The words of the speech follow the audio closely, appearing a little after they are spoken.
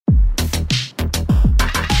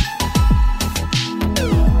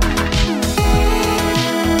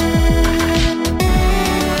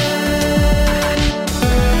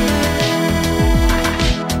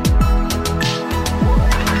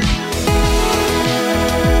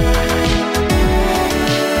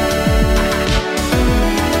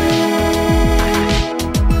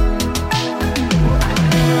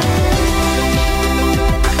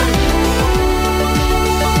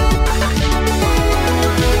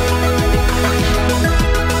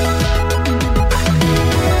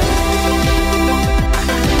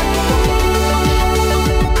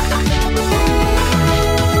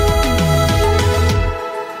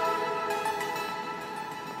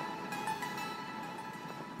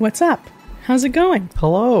What's up? How's it going?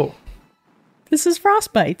 Hello. This is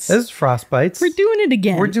Frostbytes. This is Frostbytes. We're doing it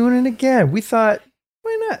again. We thought,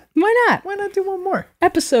 why not? Why not? Why not do one more?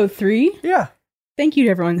 Episode 3. Yeah. Thank you to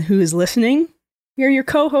everyone who is listening. We are your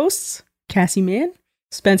co-hosts, Cassie Mann,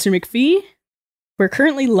 Spencer McPhee. We're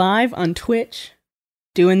currently live on Twitch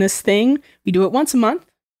doing this thing. We do it once a month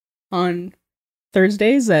on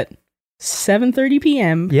Thursdays at 7:30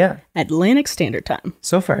 p.m. Yeah. Atlantic Standard Time.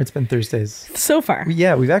 So far, it's been Thursdays. So far.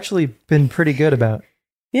 Yeah, we've actually been pretty good about.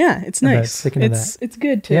 Yeah, it's nice. Sticking to that. It's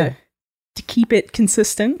good to keep it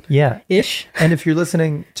consistent. Yeah. Ish. And if you're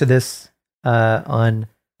listening to this on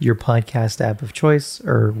your podcast app of choice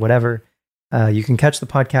or whatever, you can catch the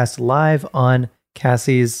podcast live on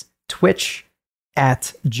Cassie's Twitch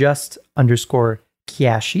at just_Kyashi.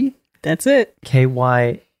 That's it.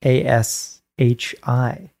 Kyashi.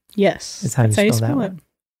 Yes. It's how you spell that.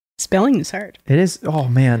 Spelling is hard. It is. Oh,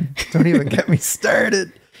 man. Don't even get me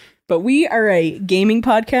started. But we are a gaming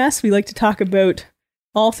podcast. We like to talk about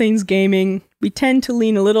all things gaming. We tend to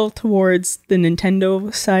lean a little towards the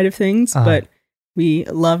Nintendo side of things, but we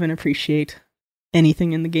love and appreciate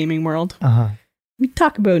anything in the gaming world. We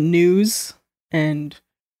talk about news and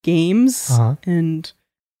games and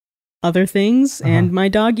other things. And my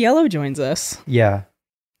dog Yellow joins us. Yeah.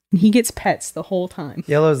 And he gets pets the whole time.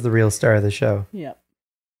 Yellow's the real star of the show. Yep.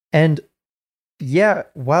 And yeah,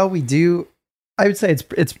 while we do, I would say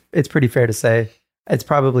it's pretty fair to say it's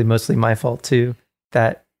probably mostly my fault too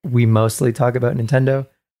that we mostly talk about Nintendo.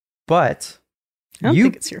 But I don't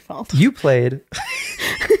think it's your fault. You played.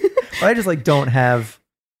 I just don't have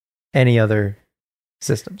any other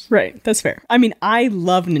systems. Right, that's fair. I mean, I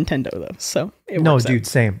love Nintendo though, so it works out.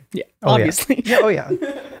 Same. Yeah, obviously. Yeah.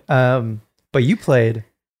 Yeah. But you played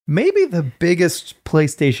maybe the biggest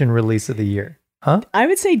PlayStation release of the year, huh? I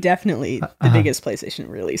would say definitely the biggest PlayStation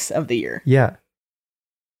release of the year. Yeah.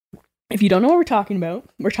 If you don't know what we're talking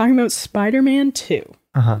about Spider-Man 2.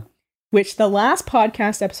 Which the last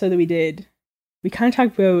podcast episode that we did, we kind of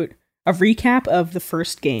talked about a recap of the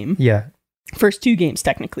first game. Yeah. First 2 games,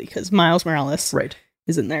 technically, because Miles Morales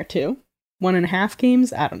is in there too. 1.5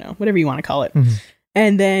 games? I don't know. Whatever you want to call it.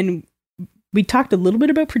 And then we talked a little bit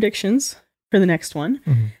about predictions for the next one.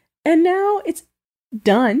 And now it's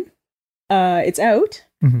done. It's out.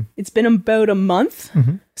 It's been about a month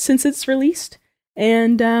since it's released.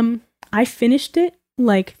 And I finished it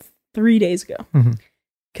 3 days ago.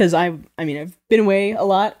 Because I've been away a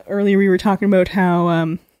lot. Earlier we were talking about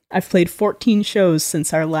how I've played 14 shows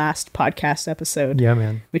since our last podcast episode. Yeah,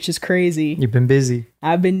 man. Which is crazy. You've been busy.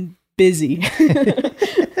 I've been busy.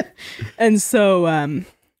 And so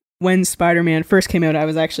when Spider-Man first came out, I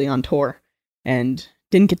was actually on tour and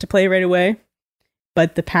didn't get to play right away.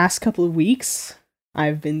 But the past couple of weeks,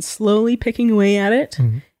 I've been slowly picking away at it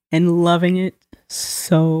and loving it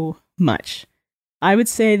so much. I would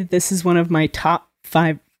say that this is one of my top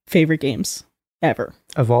 5 favorite games ever.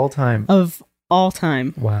 Of all time.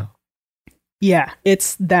 Wow. Yeah,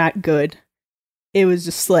 it's that good. It was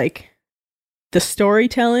just the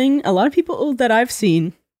storytelling. A lot of people that I've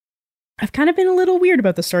seen, I've kind of been a little weird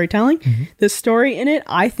about the storytelling. The story in it,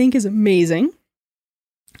 I think, is amazing.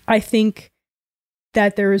 I think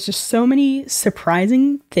that there was just so many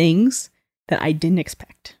surprising things that I didn't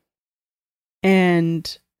expect.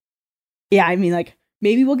 And yeah, I mean,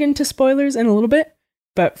 maybe we'll get into spoilers in a little bit,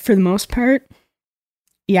 but for the most part,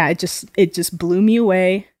 yeah, it just blew me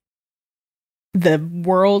away. The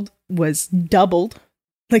world was doubled.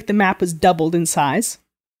 The map was doubled in size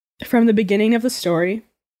from the beginning of the story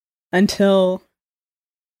until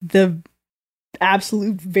the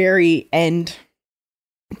absolute very end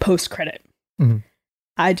post-credit.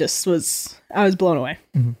 I was blown away.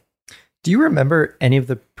 Do you remember any of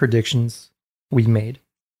the predictions we made?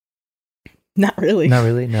 Not really.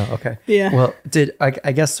 No. Okay. Yeah. Well,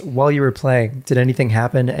 I guess while you were playing, did anything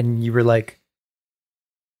happen and you were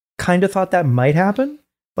kind of thought that might happen?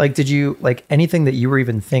 Did you anything that you were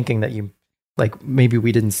even thinking that you maybe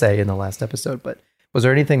we didn't say in the last episode, but was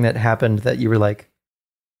there anything that happened that you were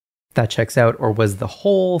that checks out, or was the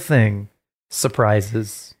whole thing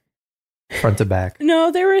surprises front to back?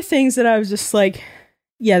 No, there were things that I was just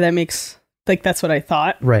yeah, that makes that's what I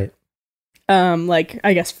thought. Right.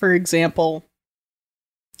 I guess, for example,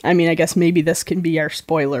 I guess maybe this can be our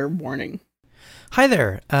spoiler warning. Hi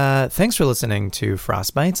there. Thanks for listening to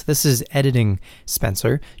Frostbytes. This is editing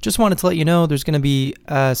Spencer. Just wanted to let you know there's going to be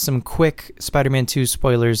some quick Spider-Man 2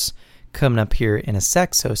 spoilers coming up here in a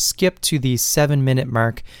sec, so skip to the 7-minute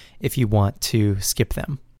mark if you want to skip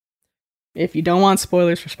them. If you don't want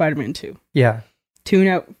spoilers for Spider-Man 2. Yeah. Tune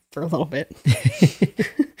out for a little bit.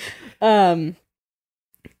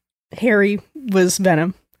 Harry was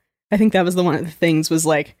Venom. I think that was one of the things was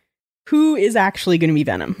like, who is actually going to be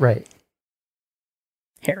Venom? Right.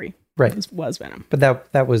 Harry. Right. Was Venom. But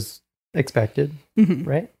that was expected,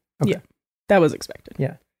 right? Okay. Yeah. That was expected.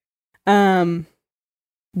 Yeah.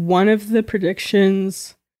 One of the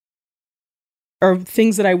predictions or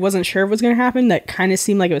things that I wasn't sure was going to happen that kind of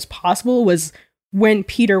seemed like it was possible was when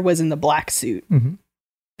Peter was in the black suit,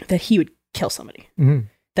 that he would kill somebody.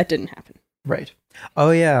 That didn't happen. Right.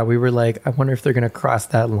 Oh, yeah. We were like, I wonder if they're going to cross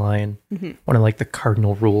that line. One of like the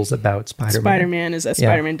cardinal rules about Spider-Man. Spider-Man is that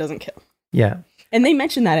Spider-Man doesn't kill. Yeah. And they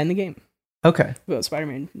mentioned that in the game. Okay. About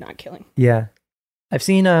Spider-Man not killing. Yeah. I've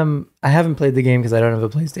seen, I haven't played the game because I don't have a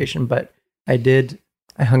PlayStation, but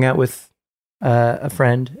I hung out with a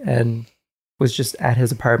friend and was just at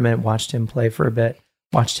his apartment, watched him play for a bit,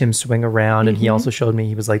 watched him swing around. And he also showed me,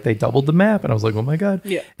 he was like, they doubled the map. And I was like, oh my God.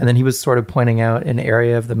 Yeah. And then he was sort of pointing out an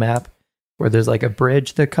area of the map where there's like a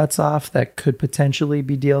bridge that cuts off that could potentially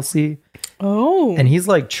be DLC. Oh. And he's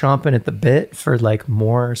like chomping at the bit for like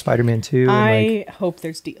more Spider-Man 2. I hope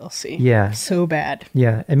there's DLC. Yeah. So bad.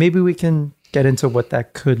 Yeah. And maybe we can get into what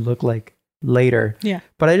that could look like later. Yeah.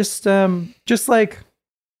 But I just like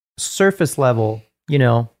surface level, you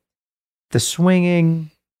know, the swinging,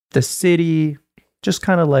 the city, just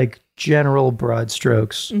kind of like general broad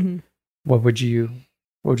strokes. What would you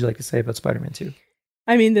like to say about Spider-Man 2?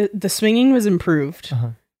 I mean, the swinging was improved.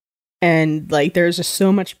 And like there's just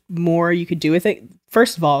so much more you could do with it.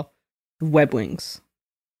 First of all, web wings.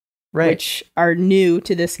 Right. Which are new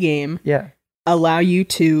to this game. Yeah. Allow you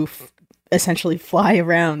to essentially fly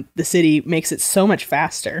around the city, makes it so much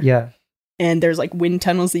faster. Yeah. And there's like wind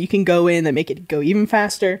tunnels that you can go in that make it go even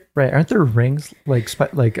faster. Right. Aren't there rings like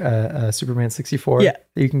Superman 64 that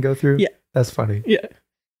you can go through? Yeah. That's funny. Yeah.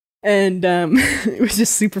 And it was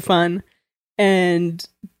just super fun. And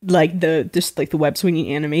like the web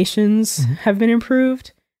swinging animations have been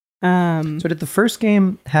improved. So did the first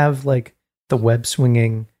game have like the web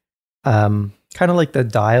swinging, kind of like the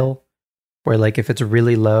dial, where like if it's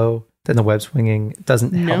really low, then the web swinging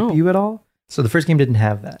doesn't help you at all? So the first game didn't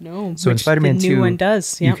have that. No. So in Spider-Man 2, the new one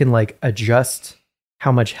does. You can like adjust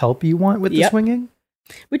how much help you want with the swinging.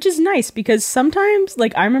 Which is nice because sometimes,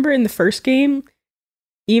 like I remember in the first game,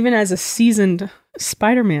 even as a seasoned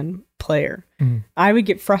Spider-Man player, I would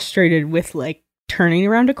get frustrated with like turning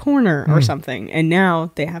around a corner or something. And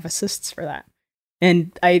now they have assists for that.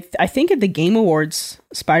 And I think at the Game Awards,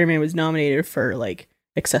 Spider-Man was nominated for like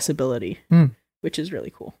accessibility, which is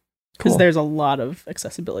really cool. Because there's a lot of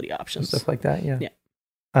accessibility options. Stuff like that, yeah.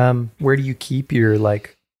 Where do you keep your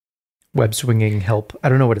like web swinging help? I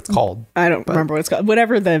don't know what it's called. I don't remember what it's called.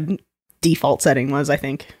 Whatever the default setting was, I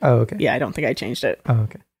think. Oh, okay. Yeah, I don't think I changed it. Oh,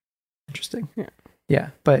 okay. Interesting. Yeah.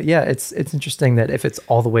 But yeah, it's interesting that if it's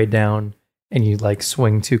all the way down and you like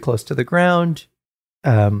swing too close to the ground,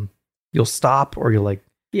 you'll stop or you'll like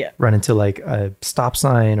run into like a stop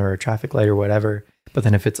sign or a traffic light or whatever. But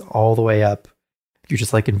then if it's all the way up, you're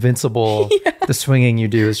just like invincible. The swinging you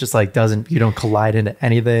do is just like you don't collide into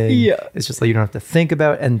anything. Yeah. It's just like you don't have to think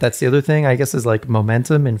about. And that's the other thing, I guess, is like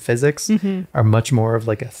momentum and physics are much more of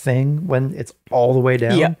like a thing when it's all the way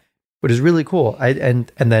down, which is really cool. And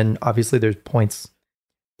then obviously there's points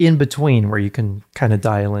in between where you can kind of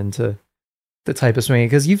dial into the type of swinging.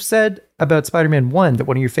 Because you've said about Spider-Man 1 that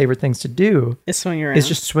one of your favorite things to do is swing around. Is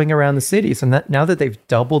just swing around the city. So now that they've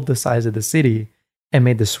doubled the size of the city and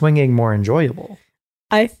made the swinging more enjoyable.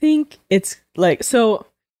 I think it's like, so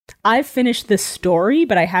I've finished this story,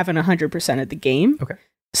 but I haven't 100% of the game. Okay.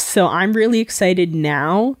 So I'm really excited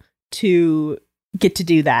now to get to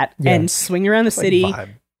do that and swing around the city,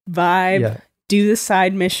 vibe, do the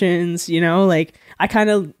side missions, you know, like I kind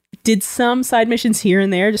of did some side missions here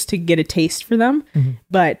and there just to get a taste for them.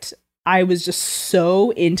 But I was just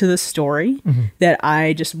so into the story that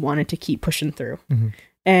I just wanted to keep pushing through.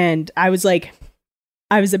 And I was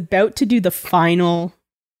about to do the final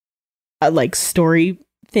like story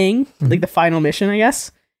thing, like the final mission, I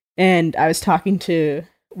guess. And I was talking to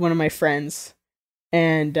one of my friends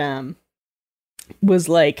and was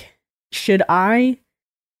like, should I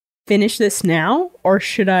finish this now or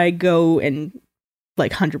should I go and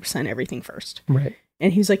like 100% everything first? Right.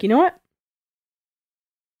 And he's like, you know what?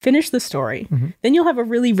 Finish the story. Then you'll have a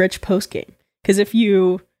really rich post game. Because if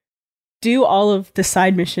you do all of the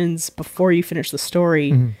side missions before you finish the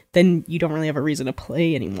story, then you don't really have a reason to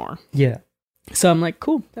play anymore. Yeah. So I'm like,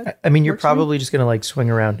 cool. I mean, you're probably just going to like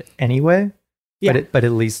swing around anyway. Yeah. But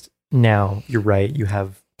at least now you're right. You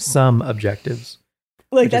have some objectives.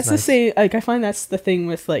 Like that's the same. Like I find that's the thing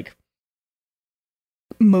with like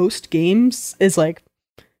most games is like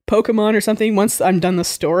Pokemon or something. Once I'm done the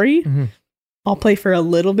story, I'll play for a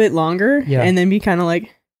little bit longer and then be kind of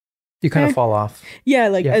like, You kind of fall off. Yeah,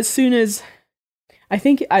 like as soon as I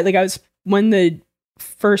think I was when the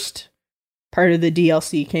first part of the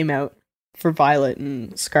DLC came out for Violet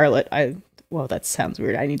and Scarlet, well, that sounds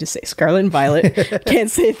weird. I need to say Scarlet and Violet. Can't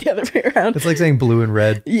say it the other way around. It's like saying blue and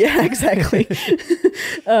red. Yeah, exactly.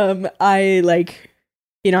 I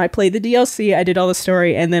played the DLC, I did all the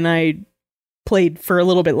story, and then I played for a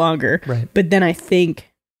little bit longer. Right. But then I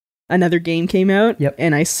think another game came out, yep.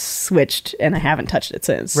 and I switched, and I haven't touched it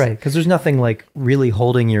since. Right, because there's nothing like really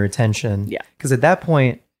holding your attention. Yeah. Because at that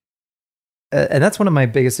point, and that's one of my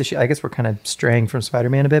biggest issues. I guess we're kind of straying from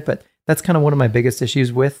Spider-Man a bit, but that's kind of one of my biggest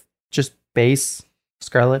issues with just base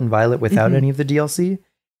Scarlet and Violet without any of the DLC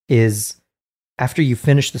is after you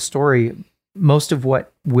finish the story, most of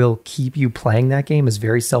what will keep you playing that game is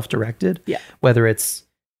very self-directed. Yeah. Whether it's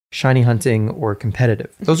shiny hunting or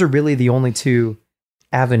competitive. Those are really the only two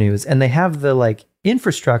avenues, and they have the like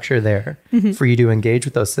infrastructure there for you to engage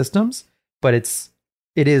with those systems, but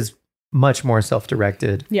it is much more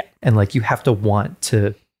self-directed. Yeah. And like you have to want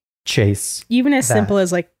to chase. Even as simple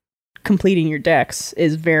as like completing your decks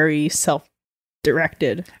is very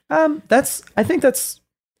self-directed. I think that's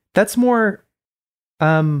more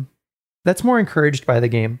encouraged by the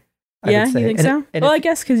game. Yeah, you think so? Well, I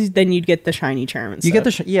guess because then you'd get the shiny charm and you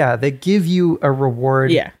stuff. Get they give you a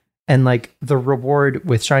reward. Yeah. And like the reward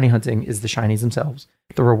with shiny hunting is the shinies themselves.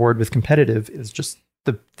 The reward with competitive is just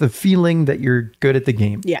the feeling that you're good at the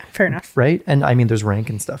game. Yeah, fair enough. Right? And I mean, there's rank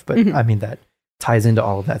and stuff, but I mean, that ties into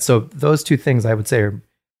all of that. So those two things I would say are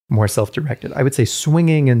more self-directed. I would say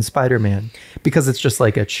swinging in Spider-Man, because it's just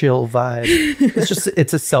like a chill vibe.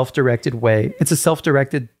 It's a self-directed way. It's a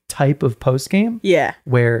self-directed type of post-game. Yeah.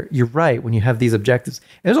 Where you're right, when you have these objectives,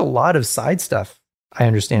 there's a lot of side stuff. I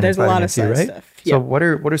understand. There's a lot of side stuff. So what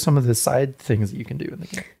are some of the side things that you can do in the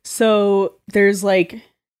game? So there's I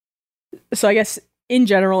guess in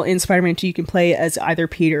general in Spider-Man 2 you can play as either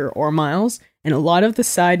Peter or Miles, and a lot of the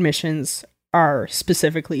side missions are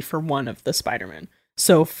specifically for one of the Spider-Man.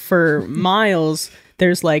 So for Miles,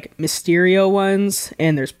 there's like Mysterio ones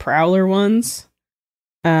and there's Prowler ones.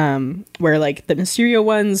 Where like the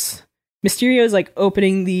Mysterio is like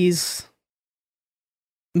opening these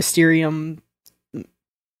Mysterium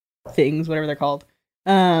things, whatever they're called.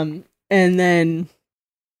 And then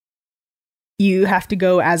you have to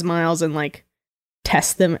go as Miles and like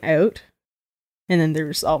test them out. And then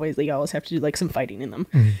there's always, you always have to do like some fighting in them.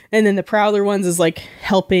 And then the Prowler ones is like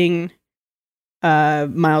helping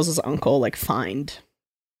Miles's uncle like find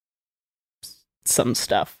some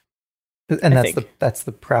stuff. And that's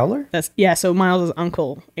the Prowler? So Miles's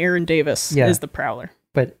uncle, Aaron Davis, is the Prowler.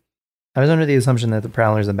 But I was under the assumption that the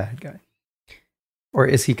Prowler's a bad guy. Or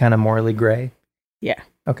is he kind of morally gray? Yeah.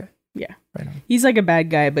 Okay. Yeah. Right on. He's like a bad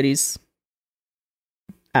guy, but he's,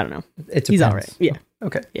 I don't know. He's all right. Yeah.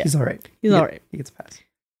 Okay. Yeah. He's all right. He's all right. He gets a pass.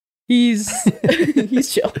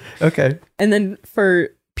 He's chill. Okay. And then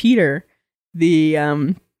for Peter,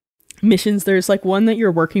 the missions, there's like one that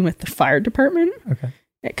you're working with the fire department. Okay.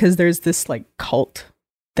 Because there's this like cult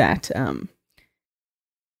that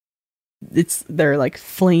they're like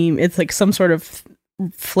flame. It's like some sort of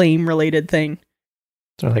flame related thing.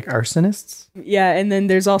 They're like arsonists? Yeah, and then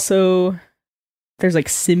there's like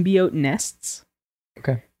symbiote nests.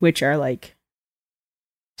 Okay. Which are like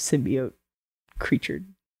symbiote creature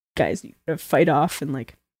guys you gotta fight off, and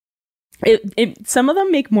like some of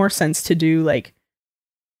them make more sense to do like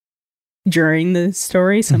during the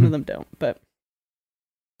story, some of them don't, but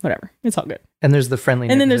whatever. It's all good. And there's the friendly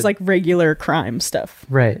neighborhood. And then there's like regular crime stuff.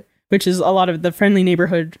 Right. Which is a lot of the friendly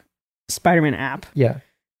neighborhood Spider-Man app. Yeah.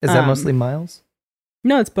 Is that mostly Miles?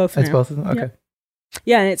 No, it's both. It's both of them? Okay. Yep.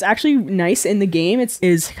 Yeah, and it's actually nice in the game.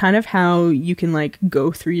 Is kind of how you can like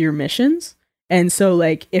go through your missions. And so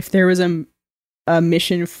like if there was a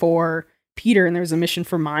mission for Peter and there was a mission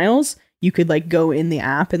for Miles, you could like go in the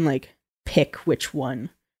app and like pick which one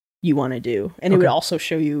you want to do. And it would also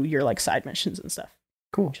show you your like side missions and stuff.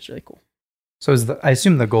 Cool. Which is really cool. So I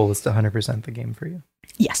assume the goal is to 100% the game for you.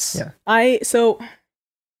 Yes. Yeah. So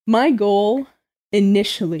my goal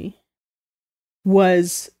initially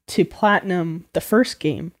was to platinum the first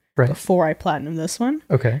game before I platinum this one.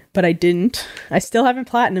 Okay. But I didn't. I still haven't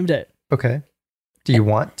platinumed it. Okay. Do you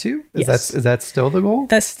want to? Is that still the goal?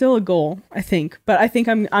 That's still a goal, I think. But I think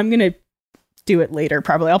I'm gonna do it later.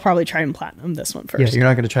 Probably. I'll probably try and platinum this one first. Yeah, you're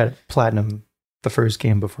not gonna try to platinum the first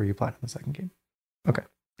game before you platinum the second game. Okay.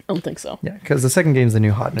 I don't think so. Yeah, because the second game's the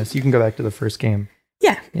new hotness. You can go back to the first game.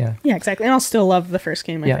 Yeah. Yeah. Yeah, exactly. And I'll still love the first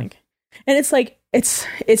game, I think. And it's like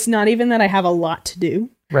it's not even that I have a lot to do.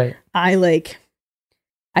 Right. I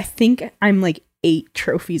think I'm like 8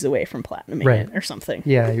 trophies away from platinuming it or something.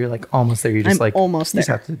 Yeah, you're like almost there. You're just almost there. You just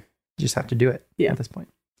have to just have to do it at this point.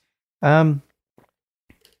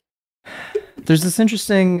 There's this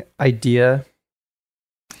interesting idea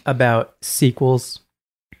about sequels,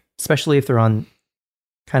 especially if they're on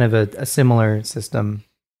kind of a similar system,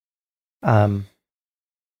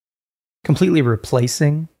 completely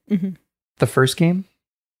replacing the first game.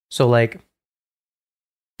 So like,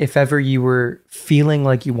 if ever you were feeling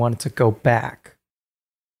like you wanted to go back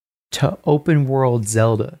to open world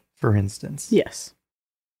Zelda, for instance. Yes.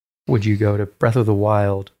 Would you go to Breath of the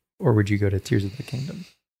Wild or would you go to Tears of the Kingdom?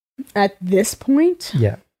 At this point?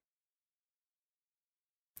 Yeah.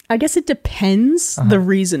 I guess it depends the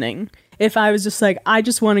reasoning. If I was just like, I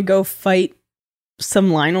just want to go fight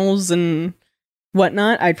some Lionels and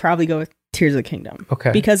whatnot, I'd probably go with Tears of the Kingdom.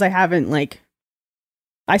 Okay. Because I haven't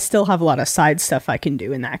I still have a lot of side stuff I can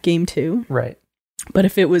do in that game too. Right. But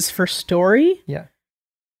if it was for story... Yeah.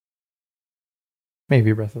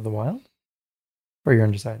 Maybe Breath of the Wild? Or you're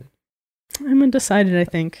undecided? I'm undecided, I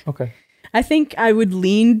think. Okay. I think I would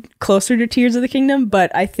lean closer to Tears of the Kingdom,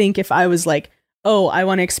 but I think if I was like, oh, I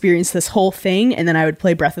want to experience this whole thing, and then I would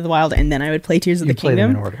play Breath of the Wild, and then I would play Tears of the Kingdom. Play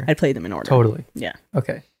them in order. I'd play them in order. Totally. Yeah.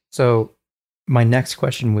 Okay. So my next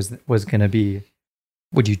question was going to be,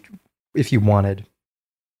 would you, if you wanted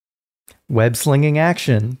web slinging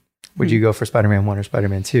action, would you go for Spider-Man 1 or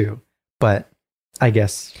Spider-Man 2? But I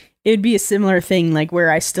guess it'd be a similar thing, like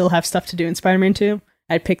where I still have stuff to do in Spider-Man 2.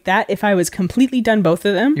 I'd pick that if I was completely done both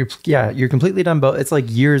of them. You're completely done both. It's like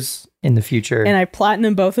years in the future. And I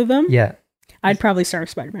platinum both of them. Yeah. I'd probably start with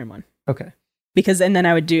Spider-Man 1. Okay. And then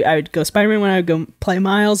I would go Spider-Man 1, I would go play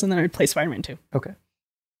Miles, and then I would play Spider-Man 2. Okay.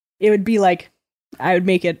 It would be like, I would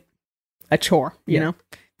make it a chore, you know?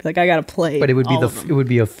 Like, I gotta play. But it would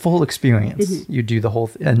be a full experience. Mm-hmm. You do the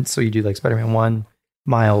whole and so you do like Spider-Man 1,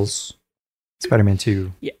 Miles, Spider-Man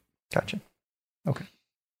 2. Yeah. Gotcha. Okay.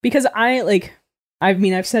 Because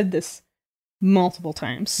I've said this multiple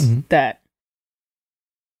times that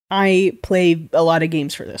I play a lot of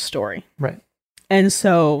games for this story. Right. And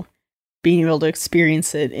so being able to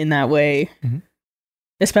experience it in that way,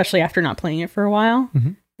 especially after not playing it for a while,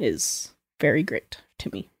 is very great to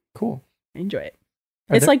me. Cool. I enjoy it.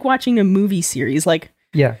 It's like watching a movie series. Like,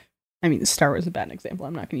 yeah. I mean, Star Wars is a bad example.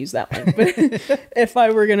 I'm not going to use that one. But if I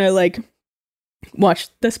were going to watch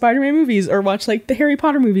the Spider-Man movies or watch the Harry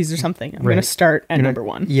Potter movies or something, I'm going to start at number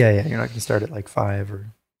 1. Yeah. You're not going to start at 5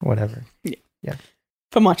 or whatever. Yeah. Yeah.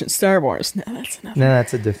 If I'm watching Star Wars,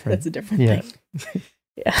 that's a different thing.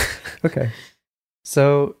 Yeah. Okay.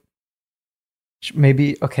 So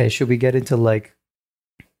maybe, should we get into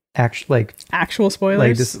actual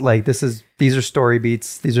spoilers? These are story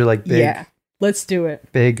beats. These are big. Yeah. Let's do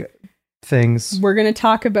it. Big things. We're going to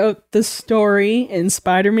talk about the story in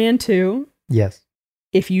Spider-Man 2. Yes.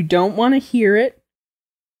 If you don't want to hear it,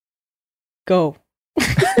 go.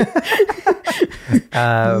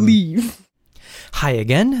 Leave. Hi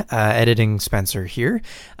again, editing Spencer here.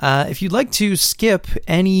 If you'd like to skip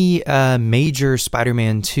any major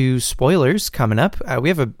Spider-Man 2 spoilers coming up, we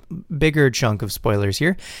have a bigger chunk of spoilers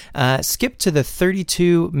here. Skip to the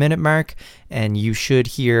 32-minute mark, and you should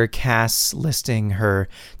hear Cass listing her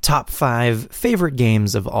top 5 favorite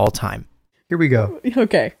games of all time. Here we go.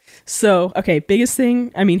 Okay. So, biggest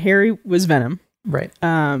thing, Harry was Venom. Right.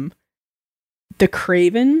 The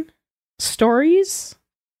Craven stories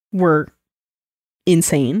were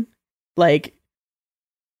insane.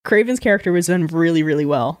 Craven's character was done really, really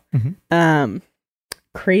well.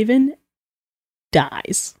 Craven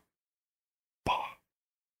dies.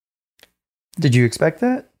 Did you expect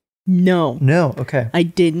that? No. Okay. I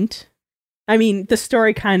didn't. The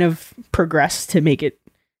story kind of progressed to make it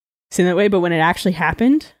seem that way, but when it actually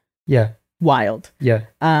happened, wild. Yeah.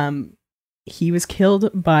 He was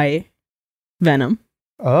killed by Venom.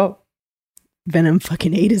 Oh. Venom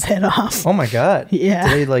fucking ate his head off. Oh my god. Yeah.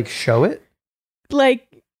 Did they show it?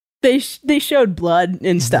 They showed blood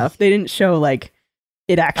and stuff. They didn't show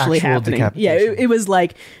it actually happening. Yeah, it was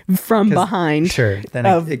from behind. Sure. Then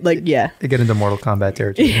it get into Mortal Kombat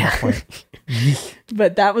territory at that point.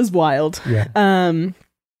 But that was wild. Yeah.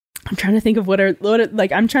 I'm trying to think of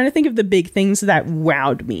I'm trying to think of the big things that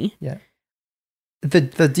wowed me. Yeah.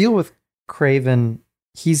 The deal with Craven,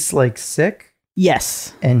 he's sick.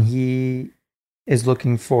 Yes. And he is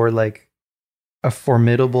looking for a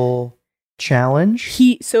formidable challenge.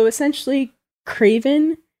 So essentially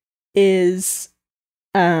Craven is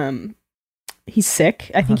he's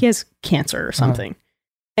sick. I think he has cancer or something.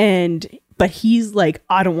 But he's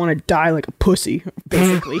I don't want to die like a pussy,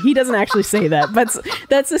 basically. He doesn't actually say that, but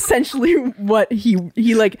that's essentially what he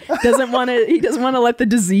doesn't want to let the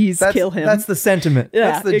disease kill him. That's the sentiment. Yeah,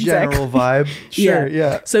 that's the general vibe. Sure,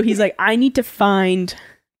 yeah. So he's I need to find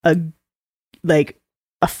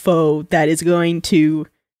a foe that is going to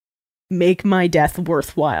make my death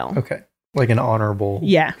worthwhile. Okay. Like an honorable.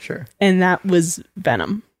 Yeah. Sure. And that was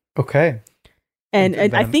Venom. Okay. And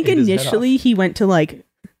I think initially he went to like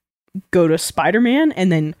go to Spider-Man,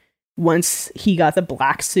 and then once he got the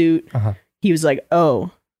black suit, he was like,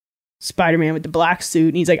 oh, Spider-Man with the black suit.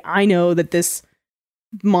 And he's like, I know that this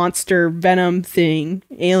monster Venom thing,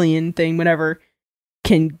 alien thing, whatever,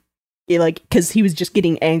 can, like, because he was just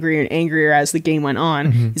getting angrier and angrier as the game went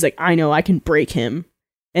on. He's like, I know I can break him.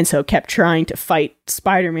 And so kept trying to fight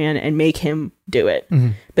Spider-Man and make him do it.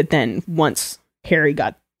 But then once Harry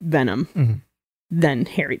got Venom, then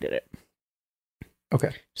Harry did it.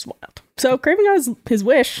 Okay. Just wild. So Kraven got his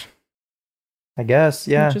wish. I guess,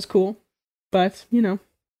 yeah. Which is cool. But, you know.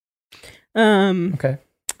 Okay.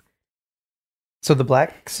 So the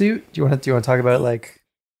black suit, do you want to talk about it, like?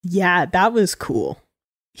 Yeah, that was cool.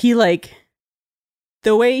 He, like,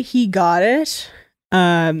 the way he got it,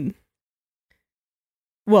 well,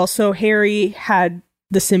 so Harry had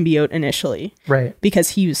the symbiote initially. Right.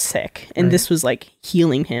 Because he was sick. And this was, like,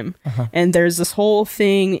 healing him. And there's this whole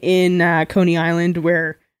thing in Coney Island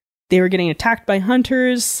where they were getting attacked by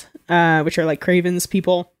hunters, which are, like, Kraven's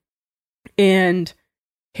people. And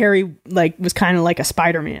Harry, like, was kind of like a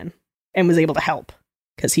Spider-Man and was able to help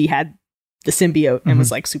because he had the symbiote and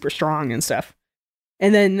was, like, super strong and stuff.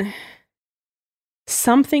 And then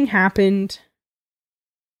something happened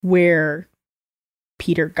where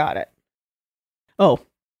Peter got it. Oh.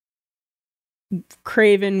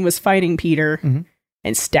 Kraven was fighting Peter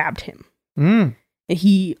and stabbed him. And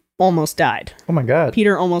he almost died. Oh my God.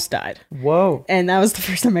 Peter almost died. Whoa. And that was the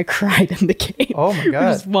first time I cried in the game. Oh my God. It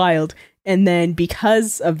was wild. And then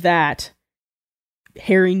because of that,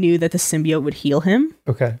 Harry knew that the symbiote would heal him.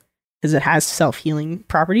 Okay. Because it has self-healing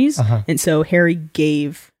properties. And so Harry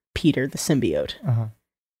gave Peter the symbiote.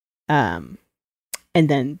 And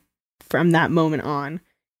then from that moment on,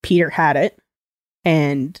 Peter had it.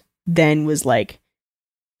 And then was like,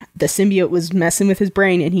 the symbiote was messing with his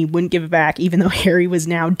brain and he wouldn't give it back, even though Harry was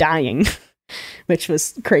now dying, which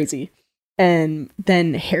was crazy. And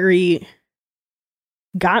then Harry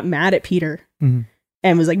got mad at Peter and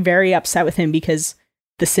was like very upset with him because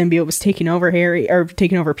the symbiote was taking over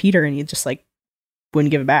Peter, and he just like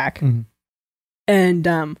wouldn't give it back. And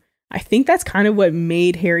I think that's kind of what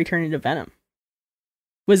made Harry turn into Venom,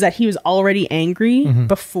 was that he was already angry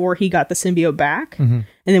before he got the symbiote back. And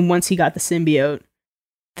then once he got the symbiote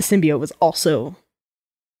was also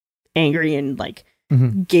angry and like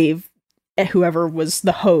gave whoever was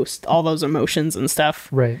the host all those emotions and stuff.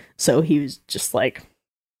 Right. So he was just like,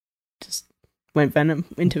 went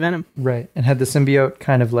into Venom. Right. And had the symbiote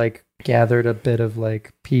kind of like gathered a bit of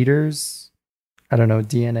like Peter's, I don't know,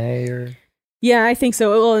 DNA or? Yeah, I think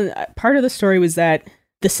so. Well, part of the story was that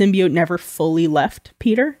the symbiote never fully left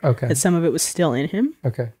Peter. Okay. That some of it was still in him.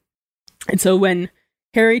 Okay. And so when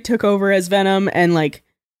Harry took over as Venom and like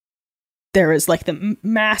there was like the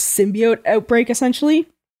mass symbiote outbreak essentially,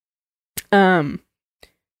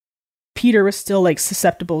 Peter was still like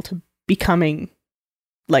susceptible to becoming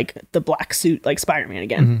like the black suit, like Spider-Man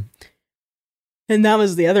again. And that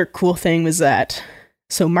was the other cool thing, was that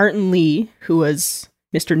so Martin Lee, who was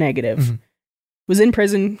Mr. Negative, was in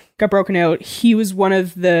prison, got broken out. He was one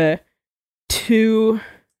of the 2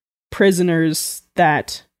 prisoners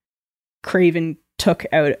that Kraven took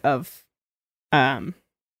out of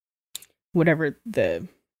whatever the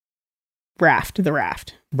raft,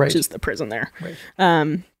 right, which is the prison there. Right.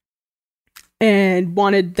 And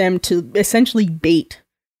wanted them to essentially bait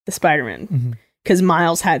the Spider-Man, because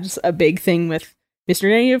Miles had a big thing with Mr.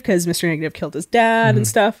 Negative because Mr. Negative killed his dad and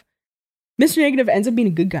stuff. Mr. Negative ends up being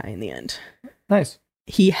a good guy in the end. Nice.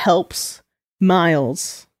 He helps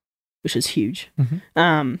Miles, which is huge,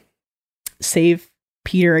 save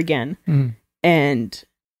Peter again. And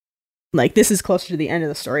like, this is closer to the end of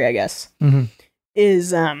the story, I guess,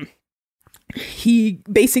 is he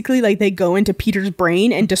basically, like, they go into Peter's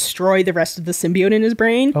brain and destroy the rest of the symbiote in his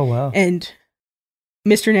brain. Oh, wow. And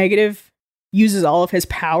Mr. Negative uses all of his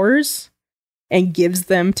powers and gives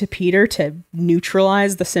them to Peter to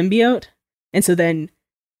neutralize the symbiote. And so then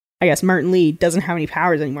I guess Martin Lee doesn't have any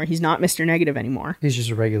powers anymore. He's not Mr. Negative anymore. He's just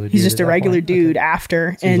a regular dude. He's just a regular dude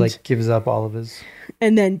after. So and he like gives up all of his.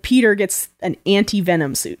 And then Peter gets an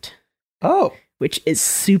anti-venom suit. Oh. Which is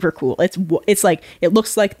super cool. It's like, it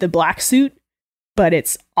looks like the black suit, but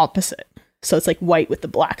it's opposite. So it's like white with the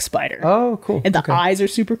black spider. Oh, cool. And the eyes are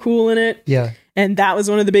super cool in it. Yeah. And that was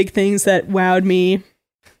one of the big things that wowed me.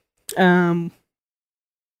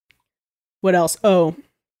 What else? Oh,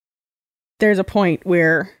 there's a point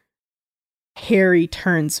where Harry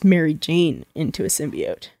turns Mary Jane into a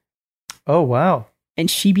symbiote. Oh, wow. And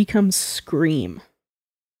she becomes Scream.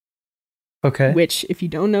 Okay. Which, if you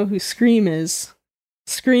don't know who Scream is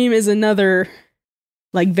another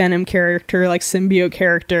like Venom character, like symbiote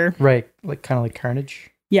character. Right. Like kind of like Carnage.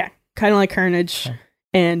 Yeah, kind of like Carnage. Okay.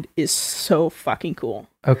 And is so fucking cool.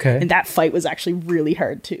 Okay. And that fight was actually really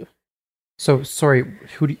hard too. So, sorry,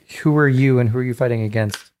 who are you and who are you fighting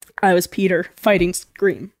against? I was Peter fighting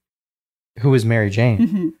Scream. Who was Mary Jane?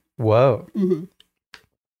 Mm-hmm. Whoa. Mm-hmm.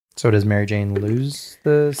 So does Mary Jane lose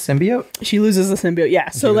the symbiote? She loses the symbiote, yeah.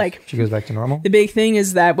 So she goes back to normal? The big thing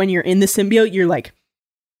is that when you're in the symbiote, you're like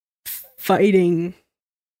fighting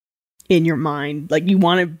in your mind. Like you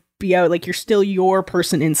want to be out, like you're still your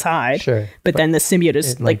person inside. Sure. But then the symbiote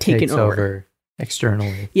is like taken over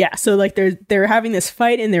externally. Yeah. So like they're having this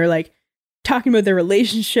fight and they're like talking about their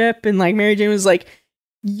relationship, and like Mary Jane was like,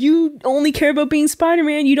 you only care about being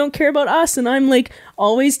Spider-Man, you don't care about us, and I'm like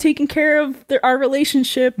always taking care of our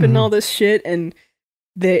relationship and all this shit, and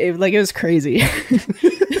it was crazy.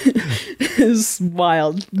 It was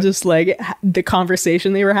wild, just like the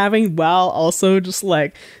conversation they were having while also just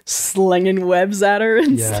like slinging webs at her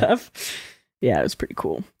and stuff. Yeah, it was pretty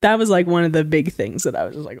cool. That was like one of the big things that I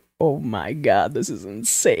was just like, oh my god, this is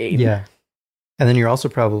insane. Yeah. And then you're also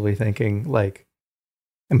probably thinking like,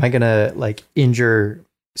 am I gonna like injure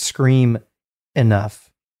Scream enough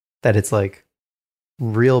that it's like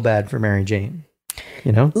real bad for Mary Jane,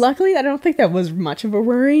 you know? Luckily, I don't think that was much of a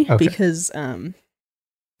worry because,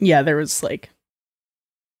 there was like,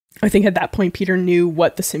 I think at that point Peter knew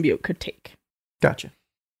what the symbiote could take. Gotcha.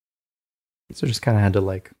 So just kind of had to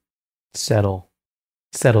like settle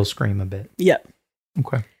Scream a bit. Yep.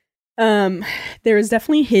 Okay. There was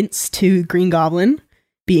definitely hints to Green Goblin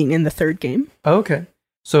being in the third game. Oh,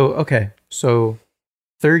 okay. So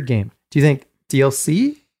third game. Do you think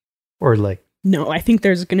DLC or like? No, I think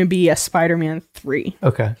there's going to be a Spider-Man 3.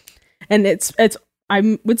 Okay. And it's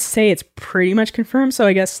I would say it's pretty much confirmed. So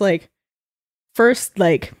I guess like first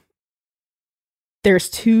like there's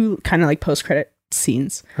two kind of like post-credit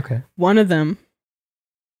scenes. Okay. One of them,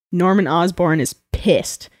 Norman Osborn is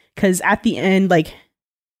pissed because at the end like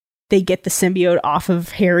they get the symbiote off of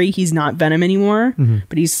Harry. He's not Venom anymore,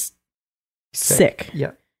 but he's sick.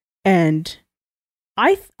 Yeah. And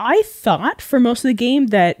I thought for most of the game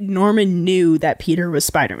that Norman knew that Peter was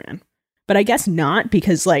Spider-Man. But I guess not,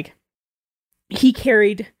 because like he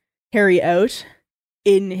carried Harry out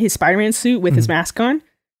in his Spider-Man suit with his mask on.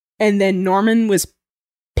 And then Norman was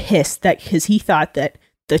pissed because he thought that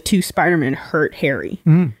the two Spider-Men hurt Harry.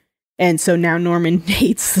 And so now Norman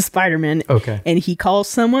hates the Spider-Man. Okay. And he calls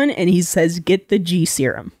someone and he says, get the G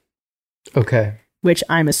serum. Okay. Which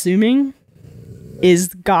I'm assuming is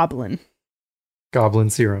Goblin. Goblin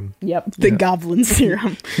serum. Yep, the Goblin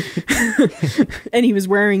serum. And he was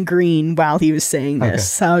wearing green while he was saying this. Okay.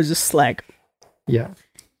 So I was just like, yeah.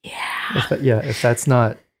 Yeah. If that's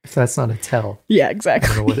not a tell. Yeah, exactly.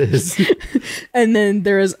 I don't know what it is. And then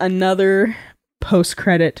there is another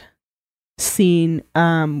post-credit scene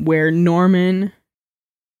where Norman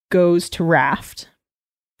goes to Raft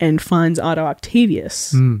and finds Otto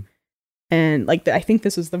Octavius. And like I think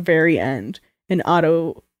this was the very end. And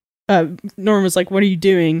Norman was like, what are you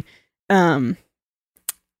doing? And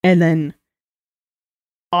then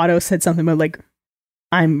Otto said something about like,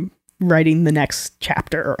 I'm writing the next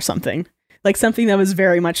chapter or something. Like something that was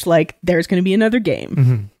very much like, there's going to be another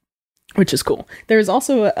game, which is cool. There's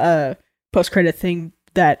also a post-credit thing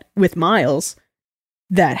that with Miles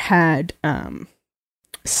that had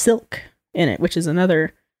Silk in it, which is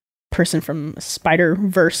another person from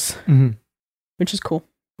Spider-Verse, which is cool.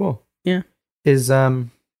 Cool. Yeah. Is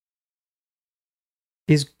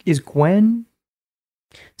Gwen?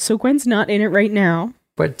 So Gwen's not in it right now.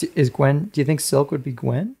 But is Gwen? Do you think Silk would be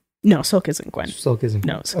Gwen? No, Silk isn't Gwen. Silk isn't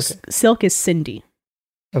Gwen. No, Silk is Cindy.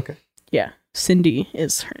 Okay. Yeah, Cindy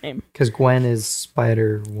is her name. Because Gwen is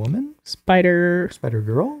Spider-Woman?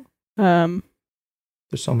 Spider-Girl? There's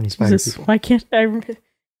so many Spider people. Why can't I...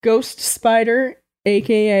 Ghost Spider,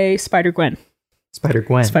 a.k.a. Spider-Gwen.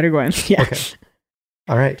 Spider-Gwen. Spider-Gwen, yeah. Okay.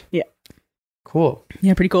 All right. Yeah. Cool.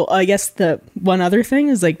 Yeah, pretty cool. I guess the one other thing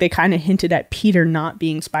is like they kind of hinted at Peter not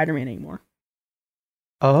being Spider-Man anymore.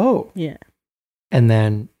 Oh. Yeah. And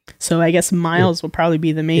then... So I guess Miles will probably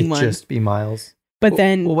be the main one. Just be Miles. But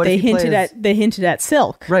then they hinted at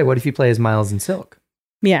Silk. Right. What if you play as Miles and Silk?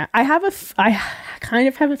 Yeah, I kind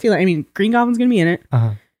of have a feeling. I mean, Green Goblin's gonna be in it.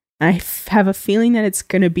 I have a feeling that it's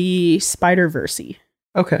gonna be Spider-Verse-y.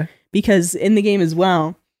 Okay. Because in the game as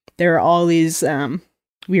well, there are all these.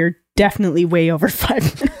 We are definitely way over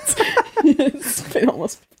 5 minutes. It's been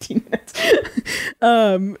almost 15 minutes.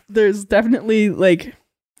 There's definitely like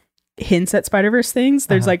hints at Spider-Verse things.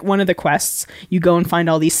 There's like one of the quests, you go and find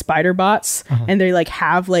all these spider bots, and they like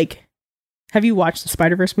have you watched the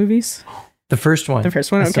Spider-Verse movies? The first one. I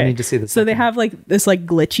still need to see this. So they have like this like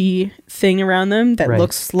glitchy thing around them that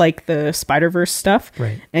looks like the Spider-Verse stuff.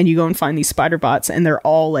 Right. And you go and find these spider bots, and they're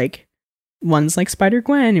all like, one's like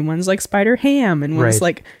Spider-Gwen, and one's like Spider-Ham, and one's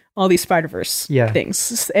like all these Spider-Verse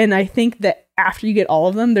things. And I think that after you get all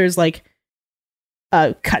of them, there's like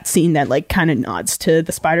a cutscene that like kind of nods to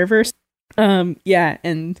the Spider-Verse.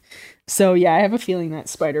 And so I have a feeling that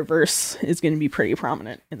Spider-Verse is going to be pretty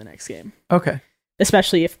prominent in the next game. Okay.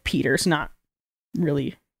 Especially if Peter's not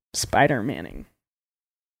really Spider-Manning.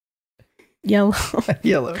 Yellow.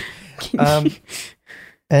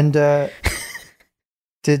 And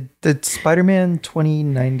did Spider-Man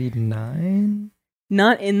 2099?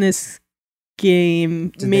 Not in this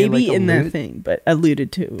game, maybe in that thing, but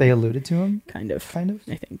alluded to. They alluded to him? Kind of,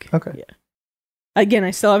 I think. Okay. Yeah. Again,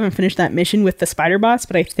 I still haven't finished that mission with the spider bots,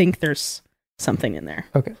 but I think there's something in there.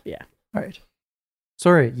 Okay. Yeah. All right.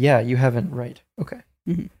 Sorry. Yeah, you haven't. Right. Okay.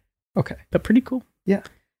 Mm-hmm. Okay. But pretty cool. Yeah.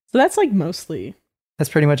 So that's like mostly. That's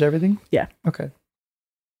pretty much everything? Yeah. Okay.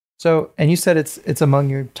 So, and you said it's among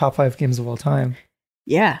your top 5 games of all time.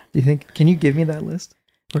 Yeah. Do you think, can you give me that list?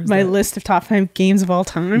 My list of top 5 games of all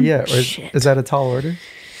time? Yeah. Or is that a tall order?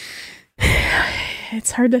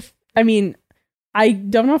 It's hard to, I mean, I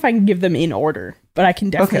don't know if I can give them in order, but I can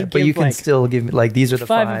definitely give, but you can still give me, like, these are the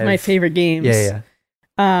 5 of my favorite games. Yeah.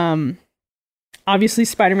 Obviously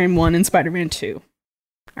Spider-Man 1 and Spider-Man 2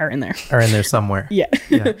 are in there. Somewhere. Yeah.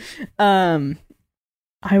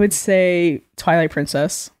 I would say Twilight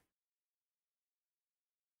Princess.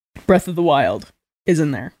 Breath of the Wild is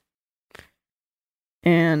in there.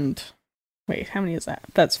 And wait, how many is that?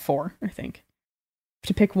 That's 4, I think.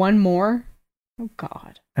 To pick one more? Oh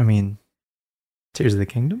God. I mean, Tears of the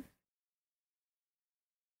Kingdom?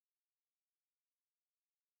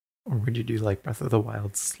 Or would you do like Breath of the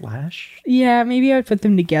Wild / Yeah, maybe I would put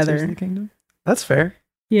them together. Tears of the Kingdom? That's fair.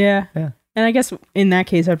 Yeah. Yeah. And I guess in that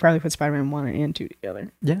case, I'd probably put Spider-Man 1 and 2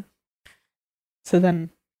 together. Yeah. So then,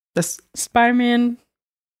 that's Spider-Man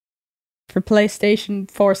for PlayStation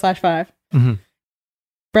 4/5. Mm-hmm.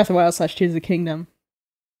 Breath of the Wild / Tears of the Kingdom.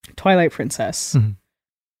 Twilight Princess.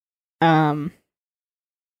 Mm-hmm.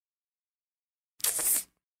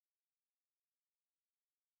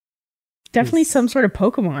 Definitely some sort of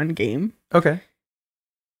Pokemon game. Okay.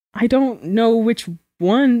 I don't know which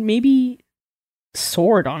one. Maybe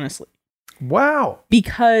Sword, honestly. Wow.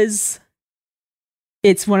 Because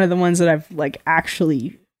it's one of the ones that I've like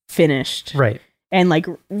actually finished. Right. And like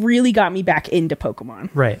really got me back into Pokemon.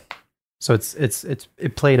 Right. So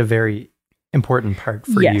it played a very important part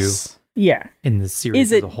for you. Yeah. In the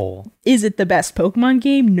series as a whole. Is it the best Pokemon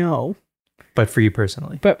game? No. But for you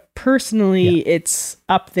personally. It's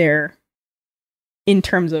up there in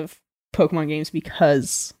terms of Pokemon games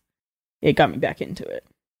because it got me back into it.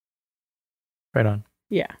 Right on.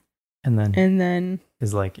 Yeah. And then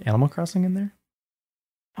is like Animal Crossing in there?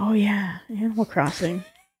 Oh yeah, Animal Crossing.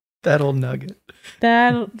 That old nugget.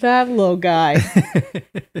 That little guy.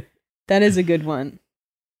 That is a good one.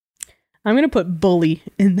 I'm gonna put Bully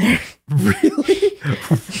in there. Really?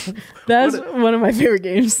 That's one of my favorite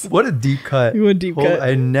games. What a deep cut. What a deep cut.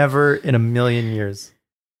 I never in a million years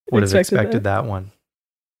would have expected that one.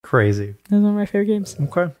 Crazy. That's one of my favorite games.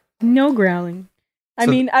 Okay. No growling. I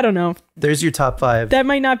mean, I don't know. There's your top 5. That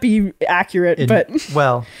might not be accurate, but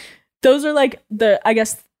well, those are like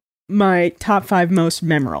my top 5 most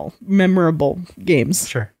memorable games.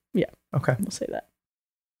 Sure. Yeah. Okay. We'll say that.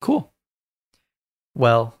 Cool.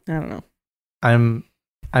 Well, I don't know.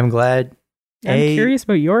 I'm glad. I'm curious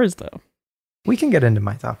about yours though. We can get into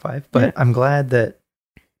my top 5, but I'm glad that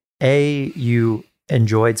you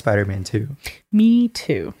enjoyed Spider-Man 2. Me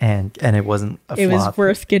too. And it wasn't a flop. It was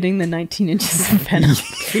worth getting the 19 inches of venom.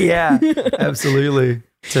 Yeah, absolutely.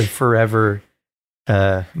 To forever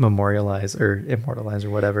memorialize or immortalize or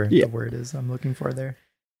whatever the word is I'm looking for there.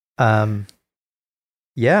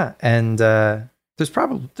 Yeah, and there's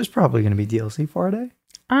probably going to be DLC for it, eh?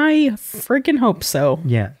 I freaking hope so.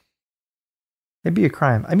 Yeah. It'd be a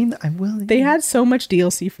crime. I mean, I'm willing. They had so much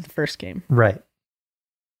DLC for the first game. Right.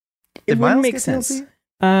 It wouldn't make sense.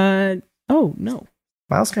 DLC? Oh, no.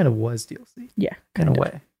 Miles kind of was DLC. Yeah. In a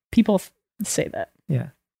way. People say that. Yeah.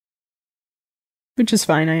 Which is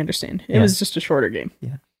fine. I understand. It was just a shorter game.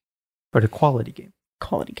 Yeah. But a quality game.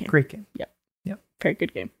 Quality game. Great game. Yep. Yep. Very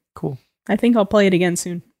good game. Cool. I think I'll play it again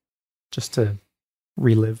soon. Just to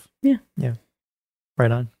relive. Yeah. Yeah.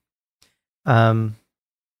 Right on.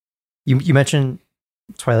 You mentioned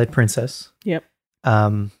Twilight Princess. Yep.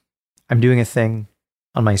 I'm doing a thing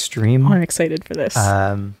on my stream. Oh, I'm excited for this.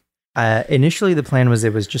 Initially, the plan was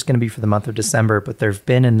it was just going to be for the month of December, but there've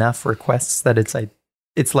been enough requests that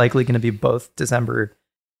it's likely going to be both December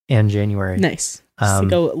and January. Nice. Just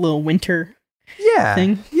like a little winter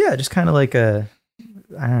thing. Yeah, just kind of like a,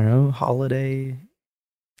 I don't know, holiday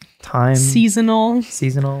time. Seasonal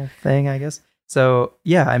thing, I guess. So,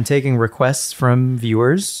 yeah, I'm taking requests from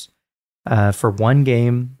viewers for one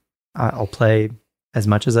game. I'll play as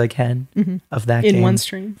much as I can of that game. In one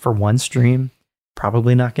stream. For one stream.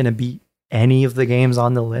 Probably not going to beat any of the games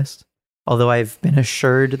on the list. Although I've been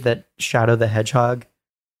assured that Shadow the Hedgehog,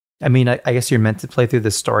 I mean, I guess you're meant to play through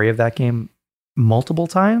the story of that game multiple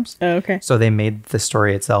times. Oh, okay. So they made the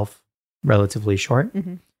story itself relatively short.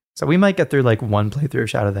 Mm-hmm. So we might get through like one playthrough of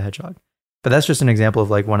Shadow the Hedgehog. But that's just an example of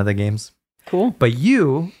like one of the games. Cool. But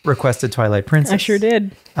you requested Twilight Princess. I sure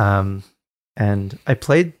did. And I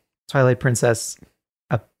played Twilight Princess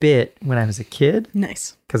a bit when I was a kid.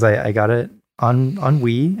 Nice. Because I got it on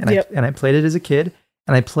Wii and I played it as a kid.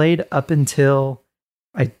 And I played up until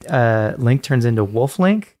Link turns into Wolf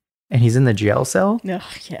Link and he's in the jail cell.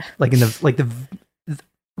 Oh, yeah. Like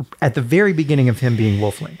at the very beginning of him being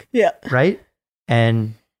Wolf Link. Yeah. Right?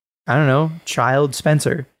 And I don't know, child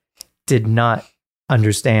Spencer did not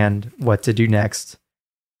understand what to do next.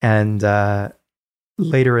 And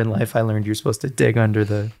later in life, I learned you're supposed to dig under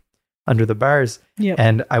the bars. Yep.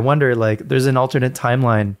 And I wonder, like, there's an alternate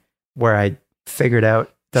timeline where I figured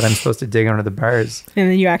out that I'm supposed to dig under the bars. And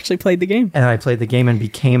then you actually played the game. And I played the game and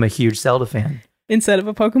became a huge Zelda fan. Instead of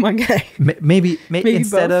a Pokemon guy. Maybe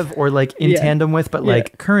instead both. Of, or like in tandem with, but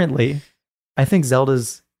like currently, I think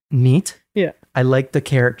Zelda's neat. Yeah. I like the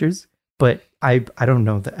characters, but I don't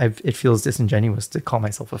know that it feels disingenuous to call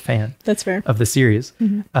myself a fan. That's fair. Of the series,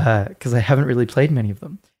 because I haven't really played many of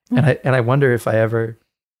them, and I wonder if I ever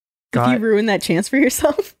if you ruined that chance for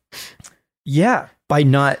yourself. Yeah, by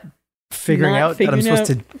not figuring out that I'm supposed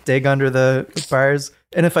to dig under the bars,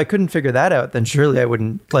 and if I couldn't figure that out, then surely I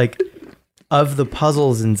wouldn't like. Of the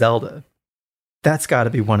puzzles in Zelda, that's got to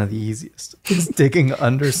be one of the easiest. Is digging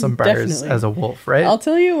under some bars as a wolf, right? I'll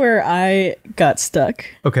tell you where I got stuck.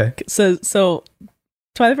 Okay. So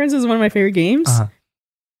Twilight Princess is one of my favorite games.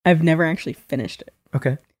 I've never actually finished it.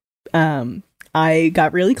 Okay. I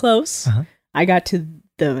got really close. I got to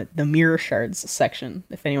the mirror shards section,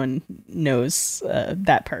 if anyone knows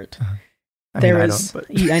that part. I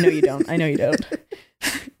know you don't. I know you don't.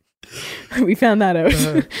 We found that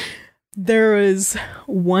out. There was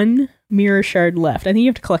one mirror shard left. I think you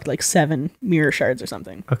have to collect like 7 mirror shards or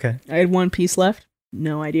something. Okay. I had one piece left.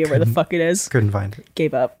 No idea where the fuck it is. Couldn't find it.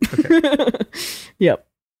 Gave up. Okay. Yep.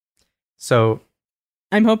 So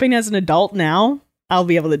I'm hoping as an adult now, I'll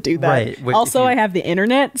be able to do that. Right. Also, I have the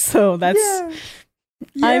internet, so that's... Yeah.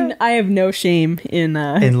 I have no shame in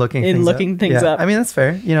looking things up. I mean, that's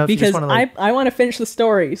fair. You know, because I want to finish the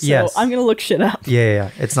story, so I'm gonna look shit up. Yeah.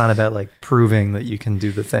 It's not about like proving that you can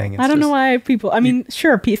do the thing. I don't know why people. I mean,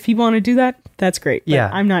 sure, if people want to do that, that's great.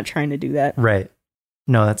 But I'm not trying to do that. Right.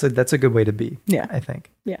 No, that's a good way to be. Yeah, I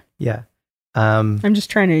think. Yeah. I'm just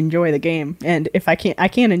trying to enjoy the game, and if I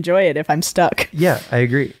can't enjoy it if I'm stuck. Yeah, I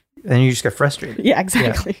agree. And you just get frustrated. Yeah,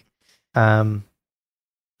 exactly. Yeah.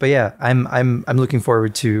 But yeah, I'm looking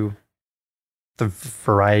forward to the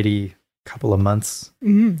variety couple of months.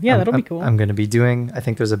 Yeah, that'll be cool. I'm going to be doing, I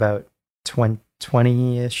think there's about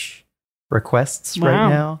 20-ish requests right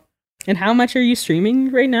now. And how much are you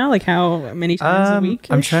streaming right now? Like how many times a week?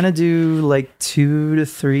 I'm trying to do like 2 to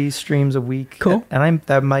 3 streams a week. Cool. And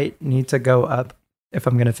that might need to go up if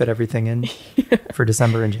I'm going to fit everything in for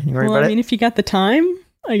December and January. Well, but if you got the time,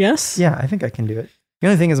 I guess. Yeah, I think I can do it. The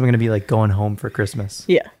only thing is I'm going to be like going home for Christmas.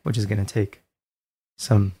 Yeah. Which is going to take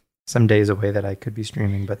some days away that I could be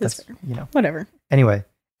streaming, but that's whatever. Anyway,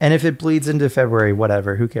 and if it bleeds into February,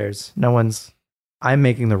 whatever, who cares? I'm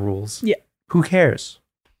making the rules. Yeah. Who cares?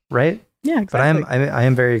 Right? Yeah, exactly. But I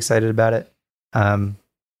am very excited about it.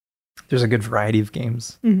 There's a good variety of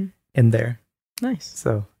games in there. Nice.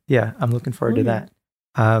 So, yeah, I'm looking forward to that.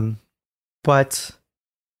 But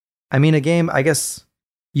I mean, a game, I guess.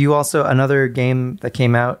 Another game that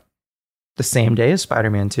came out the same day as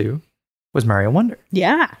Spider-Man 2 was Mario Wonder.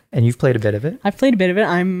 Yeah. And you've played a bit of it. I've played a bit of it.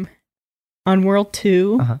 I'm on World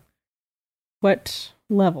 2. What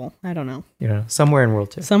level? I don't know. Somewhere in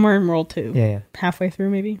World 2. Somewhere in World 2. Yeah. Halfway through,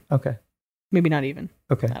 maybe. Okay. Maybe not even.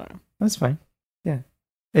 Okay. I don't know. That's fine. Yeah.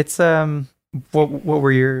 It's, what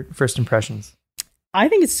were your first impressions? I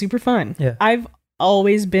think it's super fun. Yeah. I've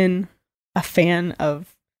always been a fan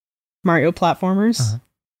of Mario platformers.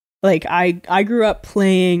 Like I grew up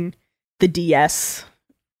playing the DS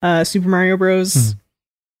Super Mario Bros.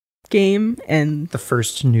 game and the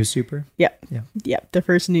first new Super. Yeah, the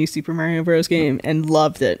first new Super Mario Bros. Game and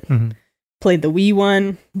loved it. Played the Wii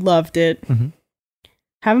one, loved it.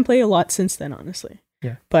 Haven't played a lot since then, honestly.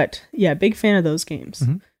 Yeah, but yeah, big fan of those games.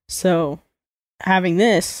 So having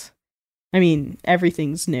this, I mean,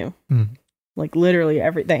 everything's new. Like literally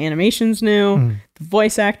the animation's new, the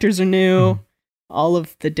voice actors are new, all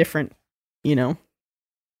of the different,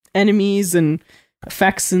 enemies and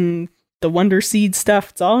effects and the Wonder Seed stuff,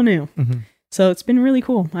 it's all new. So it's been really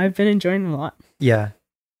cool. I've been enjoying it a lot. Yeah.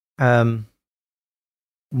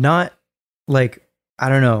 Not like, I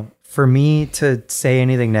don't know, for me to say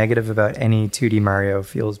anything negative about any 2D Mario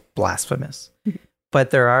feels blasphemous. But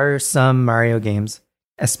there are some Mario games,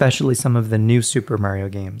 especially some of the new Super Mario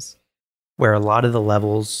games, where a lot of the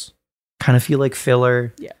levels kind of feel like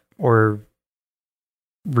filler or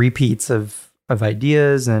repeats of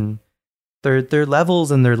ideas, and they're levels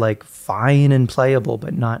and they're like fine and playable,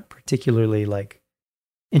 but not particularly like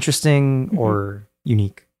interesting or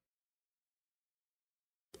unique.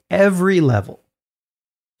 Every level,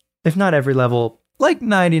 if not every level, like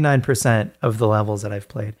 99% of the levels that I've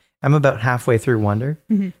played, I'm about halfway through Wonder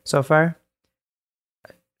so far.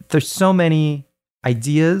 There's so many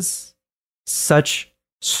ideas, such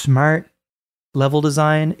smart level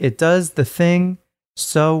design. It does the thing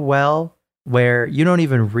so well where you don't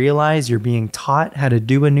even realize you're being taught how to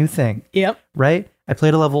do a new thing. Yep. Right? I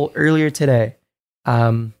played a level earlier today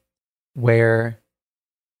where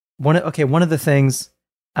one of the things,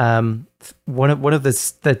 one of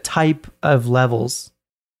the type of levels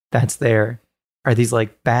that's there are these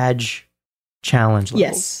like badge challenge levels.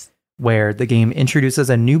 Yes. Where the game introduces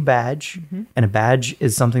a new badge, and a badge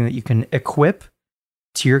is something that you can equip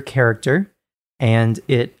to your character, and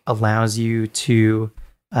it allows you to,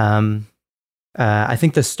 I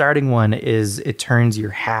think the starting one is it turns your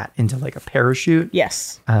hat into like a parachute.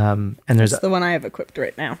 Yes. And there's the one I have equipped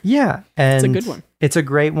right now. Yeah. And it's a good one. It's a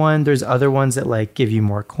great one. There's other ones that like give you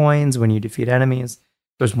more coins when you defeat enemies.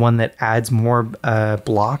 There's one that adds more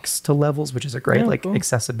blocks to levels, which is a great cool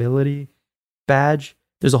accessibility badge.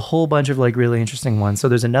 There's a whole bunch of like really interesting ones. So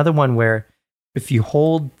there's another one where if you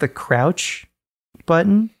hold the crouch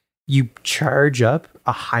button, you charge up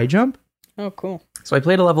a high jump. Oh, cool. So I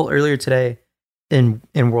played a level earlier today in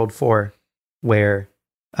World 4 where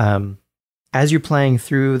as you're playing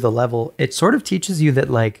through the level, it sort of teaches you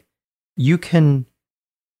that like you can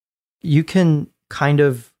kind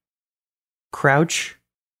of crouch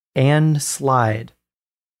and slide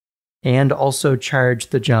and also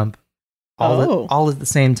charge the jump all at the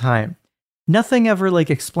same time. Nothing ever like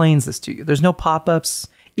explains this to you. There's no pop-ups.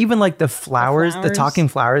 Even like the flowers, the talking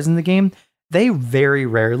flowers in the game, they very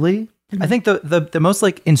rarely. I think the most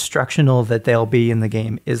like instructional that they'll be in the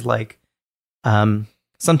game is like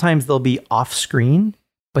sometimes they'll be off screen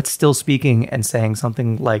but still speaking and saying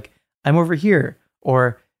something like I'm over here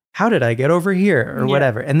or how did I get over here or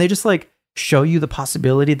whatever. And they just like show you the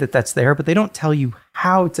possibility that that's there, but they don't tell you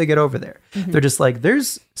how to get over there. They're just like,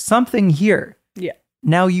 there's something here. Yeah.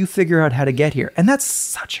 Now you figure out how to get here. And that's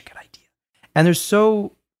such a good idea. And there's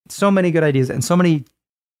so many good ideas and so many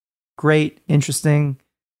great, interesting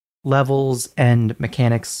levels and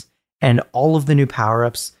mechanics and all of the new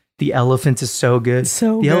power-ups. The elephant is so good.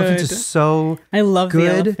 The elephant is so I love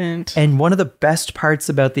good. The elephant. And one of the best parts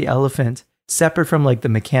about the elephant, separate from like the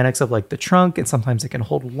mechanics of like the trunk, and sometimes it can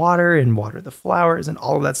hold water and water the flowers and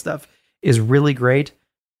all of that stuff, is really great.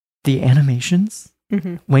 The animations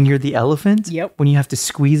when you're the elephant, when you have to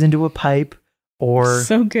squeeze into a pipe or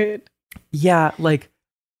so good. Yeah, like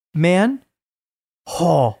man,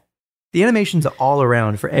 the animations all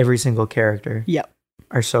around for every single character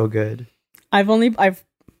are so good. I've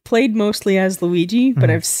played mostly as Luigi, but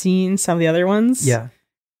I've seen some of the other ones. Yeah.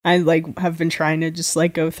 I like have been trying to just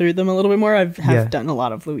like go through them a little bit more. I've done a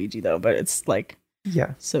lot of Luigi though, but it's like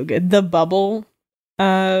so good. The bubble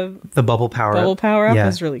power up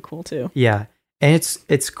is really cool too. Yeah. And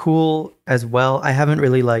it's cool as well. I haven't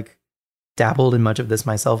really like dabbled in much of this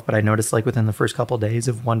myself, but I noticed like within the first couple of days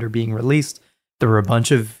of Wonder being released, there were a bunch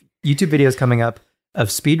of YouTube videos coming up of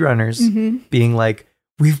speedrunners being like,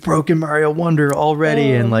 we've broken Mario Wonder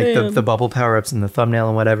already, and like the bubble power-ups in the thumbnail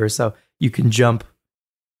and whatever. So you can jump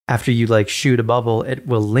after you like shoot a bubble, it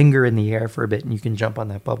will linger in the air for a bit and you can jump on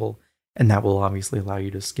that bubble, and that will obviously allow you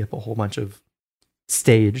to skip a whole bunch of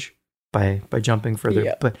stage by jumping further.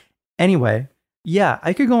 Yeah. But anyway,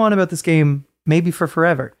 I could go on about this game maybe for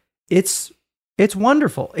forever. It's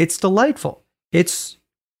wonderful. It's delightful. It's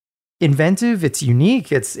inventive. It's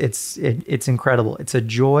unique. It's incredible. It's a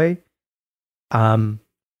joy. And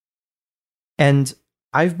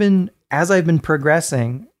I've been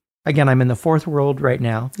progressing, again, I'm in the 4th world right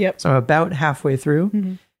now. Yep. So I'm about halfway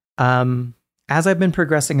through. As I've been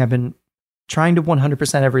progressing, I've been trying to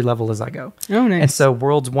 100% every level as I go. Oh, nice. And so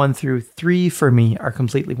worlds 1 through 3 for me are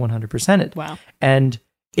completely 100%ed. Wow. And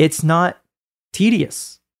it's not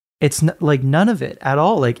tedious. It's not, like none of it at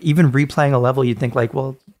all. Like even replaying a level, you'd think like,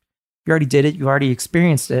 well, you already did it. You already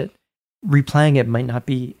experienced it. Replaying it might not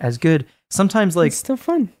be as good. Sometimes like it's still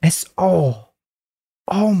fun. It's oh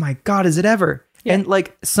my God, is it ever? Yeah. And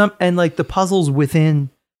like the puzzles within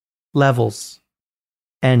levels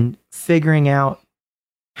and figuring out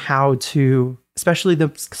how to, especially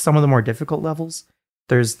some of the more difficult levels,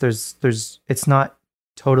 there's it's not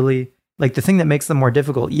totally like the thing that makes them more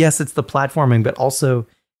difficult. Yes, it's the platforming, but also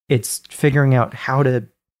it's figuring out how to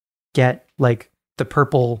get like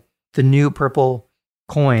the new purple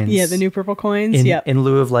coins. Yeah, the new purple coins. In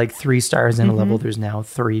lieu of like 3 stars in a level, there's now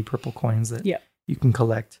 3 purple coins that you can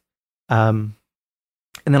collect.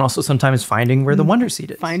 And then also sometimes finding where the Wonder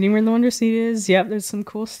Seed is. Finding where the Wonder Seed is. Yep, there's some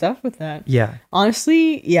cool stuff with that. Yeah.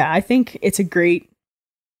 Honestly, yeah, I think it's a great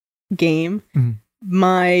game.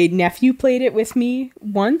 My nephew played it with me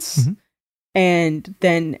once. And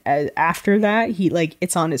then after that, he like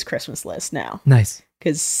it's on his Christmas list now. Nice.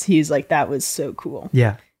 Because he's like, that was so cool.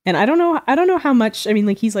 Yeah. And I don't know how much, I mean,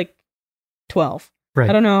 like he's like 12. Right.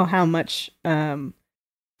 I don't know how much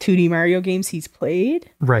 2D Mario games he's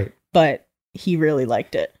played. Right. But he really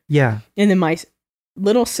liked it. Yeah. And then my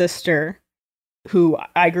little sister, who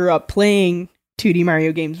I grew up playing 2D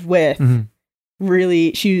Mario games with,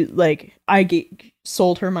 really, she like,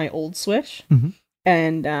 sold her my old Switch.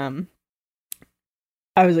 And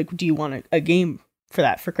I was like, do you want a game for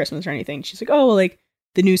that for Christmas or anything? She's like, oh, well, like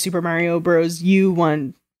the new Super Mario Bros. U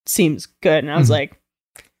one seems good. And I was like,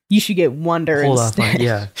 you should get Wonder instead.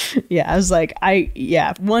 Yeah. Yeah. I was like,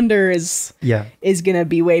 Wonder is gonna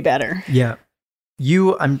be way better. Yeah.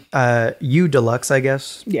 U Deluxe, I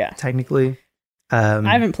guess. Yeah. Technically. I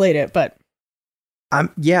haven't played it, but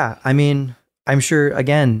I mean, I'm sure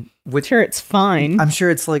again sure it's fine. I'm sure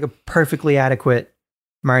it's like a perfectly adequate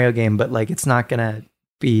Mario game, but like it's not gonna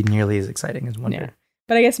be nearly as exciting as Wonder. Yeah.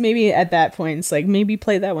 But I guess maybe at that point it's like maybe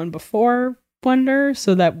play that one before Wonder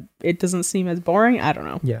so that it doesn't seem as boring. I don't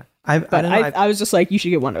know. Yeah. I was just like, you should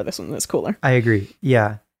get Wonder. This one that's cooler. I agree.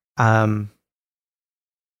 Yeah.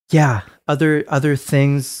 Yeah. Other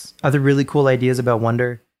things, other really cool ideas about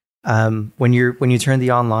Wonder. When you turn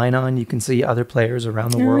the online on, you can see other players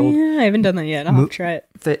around the world. Yeah, I haven't done that yet. I'll have to try it.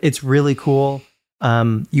 It's really cool.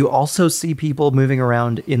 You also see people moving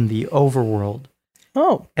around in the overworld.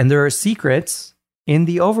 Oh. And there are secrets in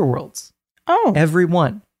the overworlds. Oh.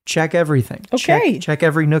 Everyone. Check everything. Okay. Check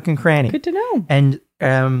every nook and cranny. Good to know. And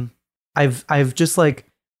I've just like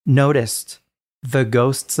noticed the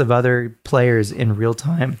ghosts of other players in real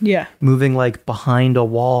time. Yeah. Moving like behind a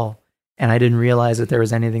wall. And I didn't realize that there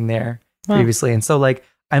was anything there previously. And so like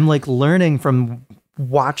I'm like learning from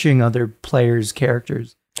watching other players'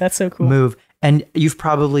 characters. That's so cool. Move. And you've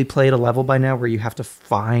probably played a level by now where you have to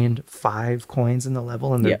find 5 coins in the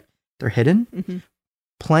level and they're hidden.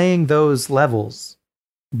 Playing those levels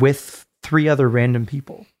with 3 other random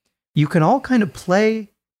people, you can all kind of play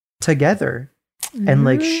together and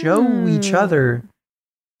like show each other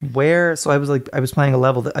where. So I was playing a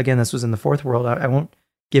level that, again, this was in the 4th world. I won't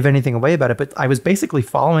give anything away about it, but I was basically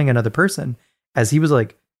following another person as he was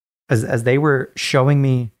like, as they were showing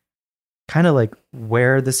me kind of like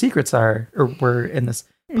where the secrets are or were in this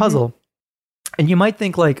puzzle. And you might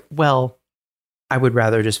think like, well, I would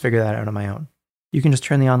rather just figure that out on my own. You can just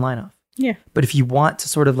turn the online off. Yeah. But if you want to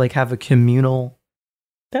sort of like have a communal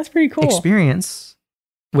that's pretty cool experience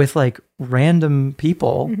with like random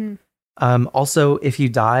people. Also, if you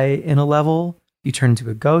die in a level, you turn into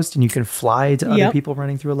a ghost and you can fly to other people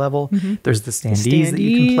running through a level. There's the standees that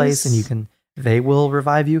you can place and they will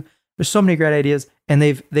revive you. There's so many great ideas, and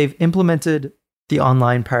they've implemented the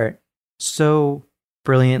online part so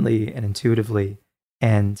brilliantly and intuitively.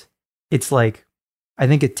 And it's like, I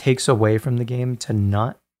think it takes away from the game to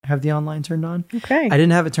not have the online turned on. Okay. I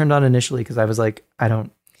didn't have it turned on initially because I was like, I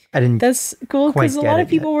didn't. That's cool because a lot of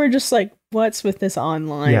people were just like, what's with this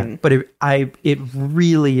online? Yeah, but it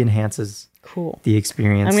really enhances the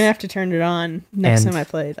experience. I'm gonna have to turn it on next time I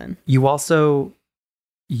play. Then you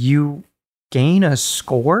gain a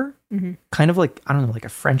score, kind of like, I don't know, like a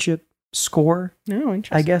friendship score. Oh,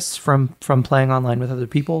 interesting. I guess from playing online with other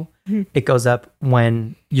people. It goes up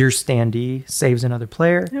when your standee saves another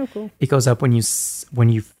player. Oh, cool. It goes up when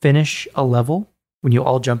you finish a level, when you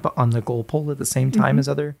all jump on the goal pole at the same time as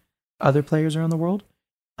other players around the world.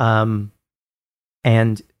 And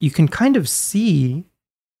you can kind of see,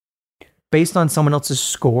 based on someone else's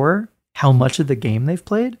score, how much of the game they've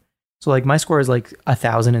played. So like my score is like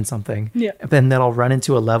 1,000 and something. Yeah. And then I'll run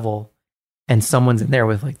into a level and someone's in there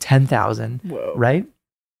with like 10,000. Whoa. Right?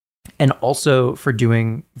 And also for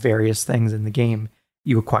doing various things in the game,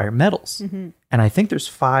 you acquire medals. Mm-hmm. And I think there's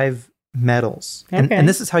 5 medals. Okay. And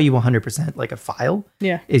this is how you 100% like a file.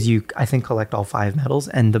 Yeah. Is you, I think, collect all 5 medals,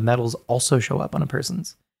 and the medals also show up on a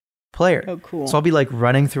person's player. Oh, cool. So I'll be like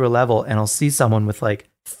running through a level and I'll see someone with like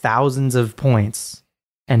thousands of points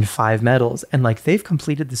and 5 medals, and like they've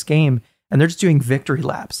completed this game and they're just doing victory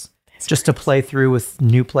laps just to play through with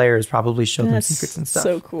new players, probably show them secrets and stuff.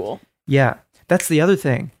 So cool. Yeah. That's the other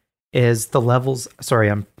thing is the levels. Sorry,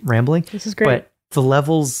 I'm rambling. This is great. But the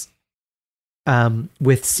levels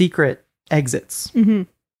with secret exits, Mm-hmm.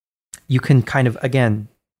 you can kind of, again,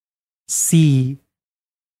 see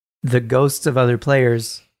the ghosts of other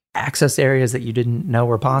players access areas that you didn't know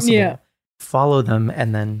were possible. Yeah. Follow them,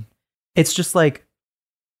 and then it's just like,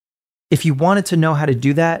 if you wanted to know how to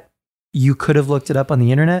do that, you could have looked it up on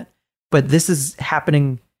the internet. But this is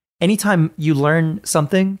happening anytime you learn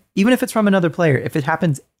something, even if it's from another player. If it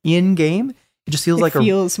happens in game, it just feels It like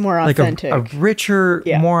feels more authentic. a richer,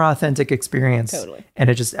 more authentic experience. Totally. And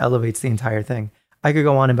it just elevates the entire thing. I could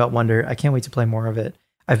go on about Wonder. I can't wait to play more of it.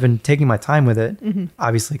 I've been taking my time with it,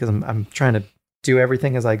 obviously, because I'm trying to do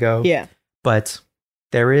everything as I go. Yeah. But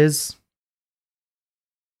there is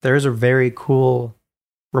a very cool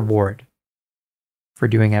reward for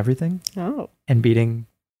doing everything Oh. and beating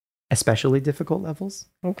especially difficult levels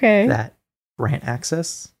Okay. that grant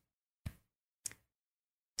access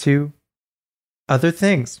to other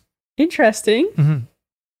things. Interesting. Mm-hmm.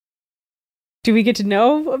 Do we get to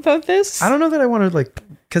know about this? I don't know that I want to like,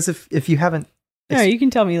 because if you haven't, No, you can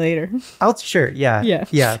tell me later. sure, yeah,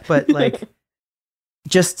 Yeah. but like,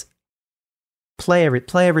 just play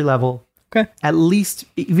every level. Okay. At least,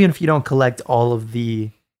 even if you don't collect all of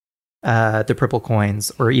the purple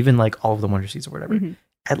coins or even like all of the wonder seeds or whatever,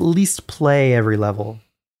 at least play every level.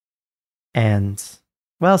 And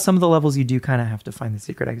well, some of the levels you do kind of have to find the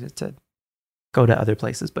secret exit to go to other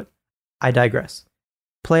places, but I digress.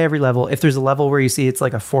 Play every level. If there's a level where you see it's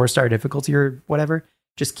like a 4-star difficulty or whatever,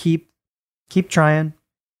 just keep trying,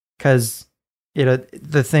 because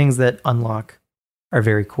the things that unlock are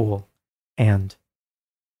very cool. And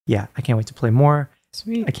yeah, I can't wait to play more.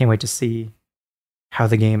 Sweet. I can't wait to see how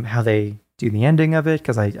they do the ending of it,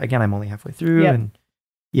 because I'm only halfway through. Yep. And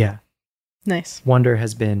yeah, Nice. Wonder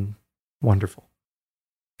has been wonderful.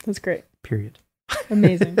 That's great. Period.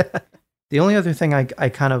 Amazing. The only other thing I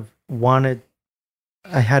kind of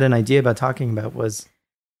I had an idea about talking about was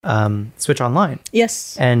Switch Online.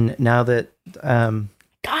 Yes. And now that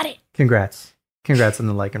Got it. congrats on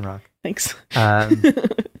the Lycanroc. Thanks.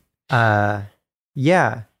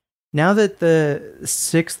 Yeah. Now that the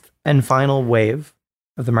 6th and final wave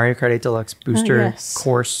of the Mario Kart 8 Deluxe Booster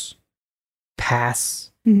Course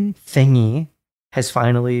Pass thingy has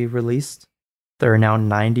finally released, there are now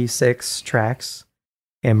 96 tracks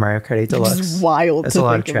in Mario Kart 8 Deluxe. Which is wild. That's to a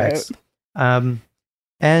lot think of tracks. About.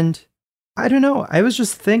 And I don't know. I was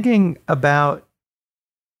just thinking about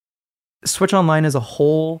Switch Online as a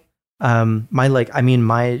whole. I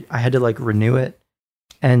had to like renew it,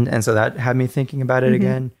 and so that had me thinking about it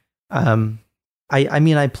again.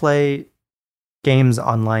 I play games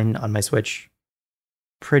online on my Switch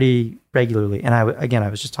pretty regularly, and I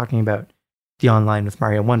was just talking about the online with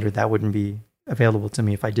Mario Wonder. That wouldn't be available to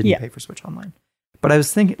me if I didn't pay for Switch Online. But I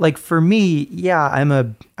was thinking, like, for me, yeah, I'm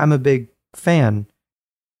a big fan.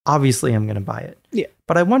 Obviously, I'm going to buy it. Yeah.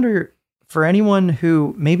 But I wonder, for anyone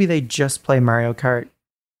who maybe they just play Mario Kart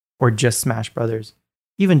or just Smash Brothers,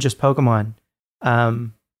 even just Pokemon,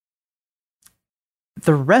 the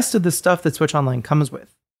rest of the stuff that Switch Online comes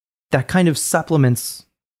with, that kind of supplements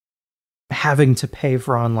having to pay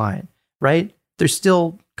for online, right? They're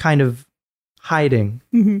still kind of hiding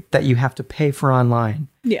that you have to pay for online.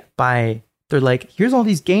 Yeah. They're like, here's all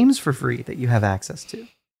these games for free that you have access to.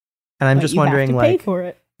 And I'm just wondering, have to like, pay for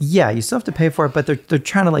it. Yeah, you still have to pay for it, but they're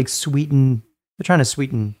trying to like sweeten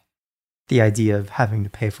the idea of having to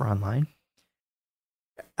pay for online.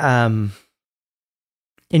 And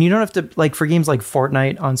you don't have to, like, for games like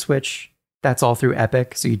Fortnite on Switch, that's all through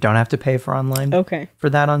Epic, so you don't have to pay for online. Okay. For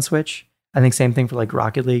that on Switch. I think same thing for like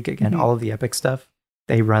Rocket League. Again, all of the Epic stuff,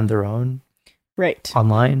 they run their own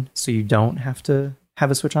online, so you don't have to have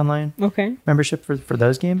a Switch Online membership for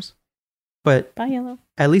those games. But bye, Yellow.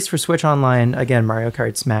 At least for Switch Online, again, Mario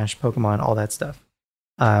Kart, Smash, Pokemon, all that stuff.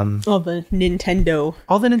 All the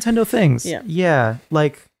Nintendo things. Yeah. Yeah.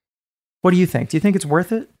 Like, what do you think? Do you think it's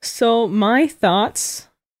worth it? So my thoughts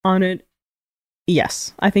on it,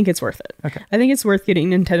 yes, I think it's worth it. Okay. I think it's worth getting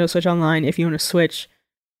Nintendo Switch Online if you want to Switch.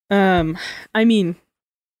 I mean,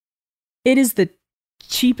 It is the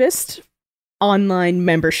cheapest online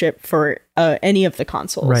membership for any of the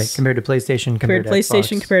consoles. Right, compared to PlayStation, compared to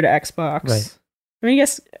PlayStation, Xbox. compared to Xbox. Right. I mean, I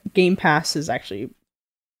guess Game Pass is actually...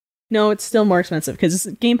 No, it's still more expensive because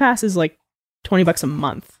Game Pass is like $20 a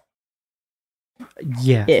month.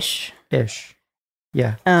 Yeah. Ish.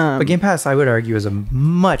 Yeah. But Game Pass, I would argue, is a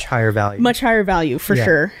much higher value. Much higher value, for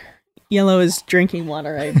sure. Yellow is drinking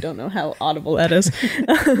water. I don't know how audible that is.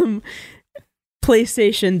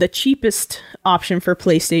 PlayStation, the cheapest option for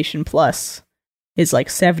PlayStation Plus is like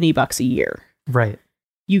 $70 a year. Right.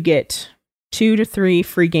 You get 2 to 3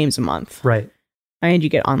 free games a month. Right. And you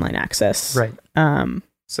get online access. Right.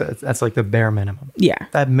 So that's like the bare minimum. Yeah.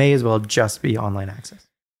 That may as well just be online access.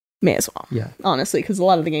 May as well. Yeah. Honestly, because a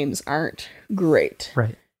lot of the games aren't great.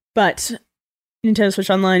 Right. But Nintendo Switch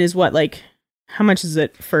Online is what, like, how much is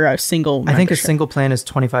it for a single membership? I think a single plan is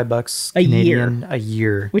 $25 Canadian a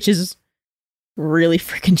year. Which is really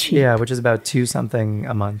freaking cheap. Yeah, which is about $2 something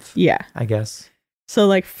a month. Yeah. I guess. So,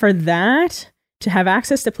 like, for that, to have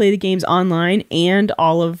access to play the games online and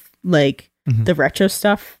all of, like, the retro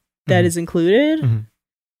stuff that is included,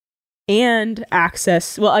 and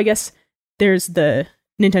access, well, I guess there's the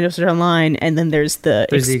Nintendo Switch Online, and then there's the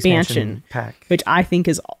expansion pack, which I think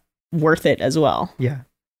is worth it as well. Yeah.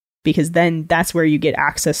 Because then that's where you get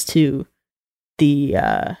access to the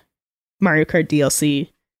Mario Kart DLC,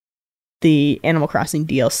 the Animal Crossing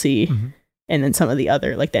DLC, and then some of the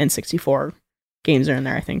other, like the N64 games are in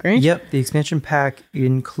there, I think, right? Yep. The expansion pack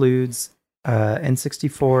includes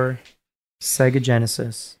N64, Sega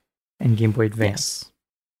Genesis, and Game Boy Advance.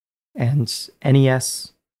 Yes. And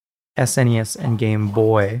NES, SNES, and Game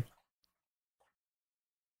Boy.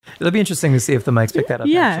 It'll be interesting to see if the mics pick that up,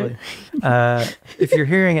 actually. If you're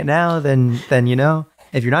hearing it now, then you know.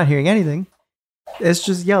 If you're not hearing anything, it's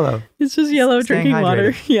just Yellow. It's just Yellow drinking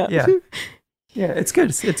water. Yeah. Yeah, it's good.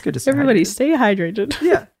 It's good to stay Everybody hydrated. stay hydrated.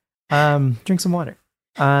 Yeah. Drink some water.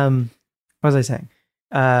 What was I saying?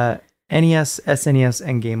 NES, SNES,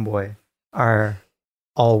 and Game Boy are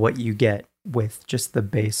all what you get with just the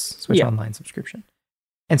base Switch Online subscription.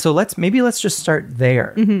 And so let's just start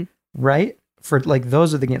there, right? For like,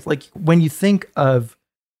 those are the games. Like, when you think of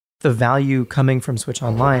the value coming from Switch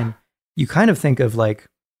Online, you kind of think of like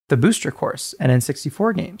the Booster Course and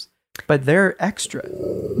N64 games, but they're extra,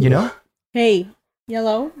 you know? Hey,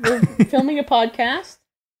 Yellow, we're filming a podcast.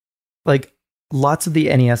 Like, lots of the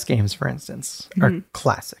NES games, for instance, are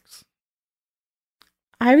classics.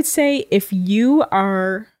 I would say if you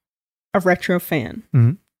are a retro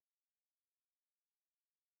fan,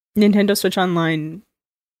 Nintendo Switch Online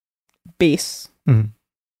base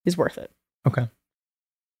is worth it. Okay.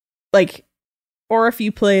 Like, or if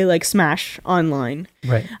you play like Smash Online,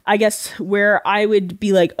 right? I guess where I would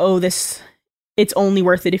be like, oh, it's only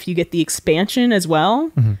worth it if you get the expansion as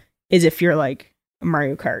well, is if you're like a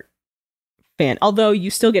Mario Kart fan. Although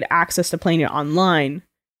you still get access to playing it online,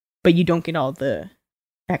 but you don't get all the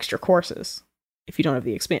extra courses if you don't have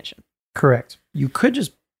the expansion. Correct. You could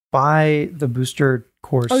just buy the Booster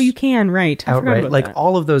Course. Oh, you can, right? Outright. Like,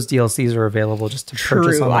 all of those DLCs are available just to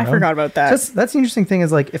purchase on their own. I forgot about that. So that's the interesting thing,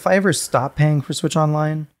 is like, if I ever stop paying for Switch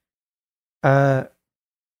Online, then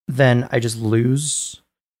I just lose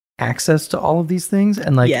access to all of these things.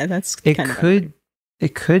 And like, yeah, that's it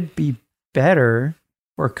could be better,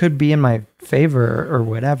 or it could be in my favor or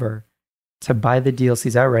whatever, to buy the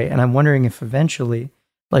DLCs outright. And I'm wondering if eventually,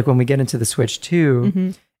 like when we get into the Switch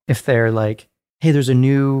 2, if they're like, hey, there's a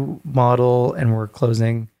new model and we're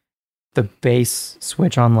closing the base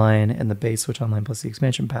Switch Online and the base Switch Online plus the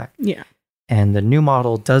expansion pack. Yeah. And the new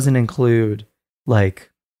model doesn't include like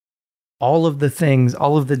all of the things,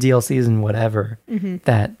 all of the DLCs and whatever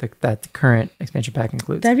that the current expansion pack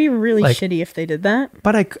includes. That'd be really shitty if they did that.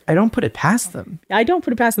 But I don't put it past them. I don't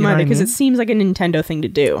put it past them either, because it seems like a Nintendo thing to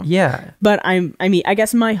do. Yeah. But I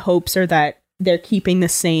guess my hopes are that they're keeping the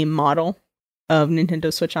same model of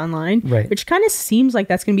Nintendo Switch Online, right? Which kind of seems like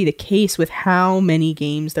that's going to be the case with how many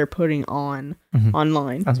games they're putting on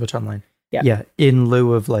online. On Switch Online. Yeah. Yeah. In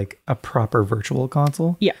lieu of like a proper virtual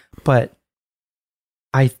console. Yeah. But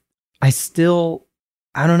I still,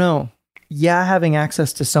 I don't know. Yeah, having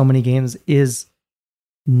access to so many games is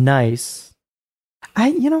nice.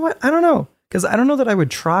 You know what? I don't know. Because I don't know that I would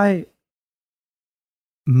try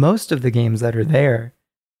most of the games that are there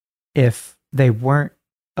if they weren't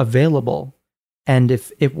available. And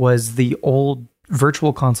if it was the old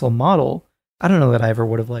virtual console model, I don't know that I ever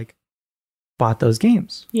would have like bought those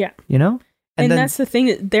games. Yeah. You know? And then, that's the thing,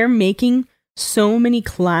 that they're making so many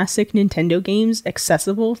classic Nintendo games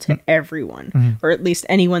accessible to everyone, or at least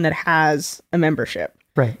anyone that has a membership.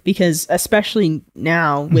 Right. Because especially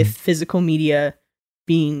now with physical media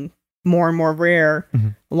being more and more rare. Mm-hmm.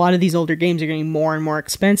 A lot of these older games are getting more and more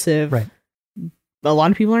expensive. Right. A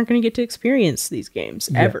lot of people aren't going to get to experience these games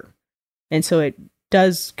ever. And so it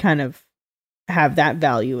does kind of have that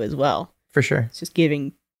value as well. For sure. It's just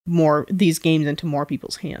giving more these games into more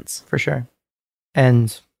people's hands. For sure.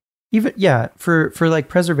 And even, for like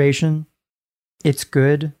preservation, it's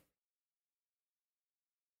good.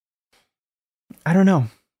 I don't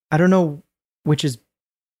know which is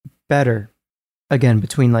better, again,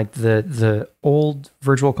 between like the old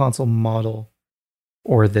virtual console model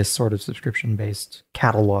or this sort of subscription based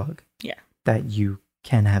catalog that you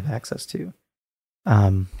can have access to.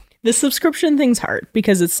 The subscription thing's hard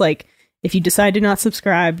because it's like if you decide to not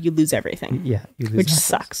subscribe, you lose everything. Yeah, you lose which access.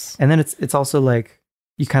 Sucks. And then it's also like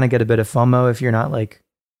you kind of get a bit of FOMO if you're not like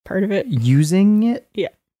part of it using it. Yeah.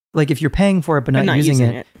 Like if you're paying for it but not using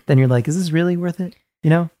it, then you're like, is this really worth it? You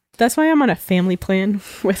know? That's why I'm on a family plan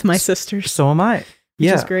with my sisters. So am I. Which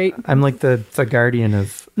is great. I'm like the guardian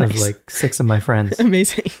of like 6 of my friends.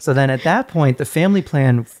 Amazing. So then at that point, the family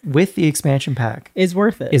plan with the expansion pack is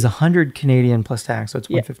worth it. Is 100 Canadian plus tax, so it's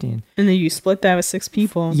 115. And then you split that with 6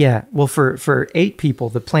 people. Yeah. Well, for 8 people,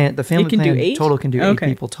 the family plan total can do 8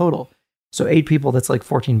 people total. So 8 people, that's like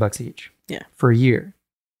 $14 each. Yeah. For a year.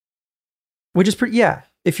 Which is pretty. Yeah.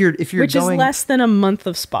 If you're which is less than a month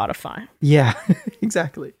of Spotify. Yeah.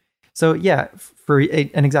 Exactly. So yeah, for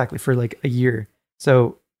like a year.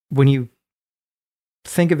 So when you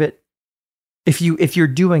think of it, if you're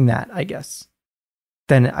doing that, I guess,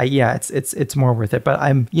 then it's more worth it. But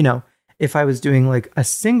I'm, if I was doing like a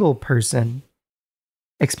single person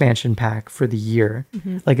expansion pack for the year,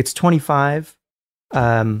 like it's 25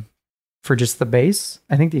 for just the base.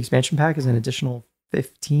 I think the expansion pack is an additional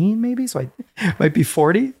 15 maybe, so it might be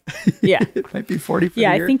 40. Yeah. It might be 40 for the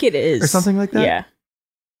year, I think it is. Or something like that. Yeah.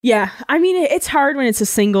 Yeah. I mean, it's hard when it's a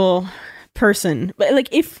single person, but like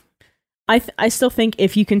if I still think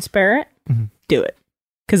if you can spare it, do it,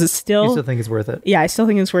 because it's still. You still think it's worth it? Yeah, I still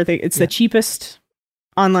think it's worth it. It's the cheapest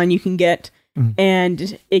online you can get,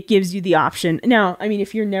 and it gives you the option. Now, I mean,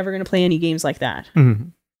 if you're never going to play any games like that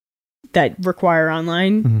that require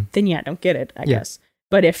online, then don't get it, I guess.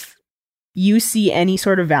 But if you see any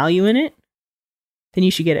sort of value in it, then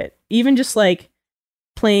you should get it. Even just like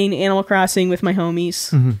playing Animal Crossing with my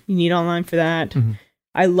homies, you need online for that.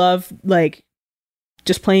 I love like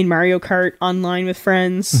just playing Mario Kart online with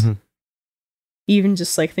friends. Even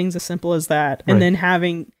just like things as simple as that. And then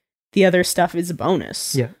having the other stuff is a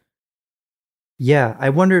bonus. Yeah. Yeah. I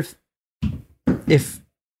wonder if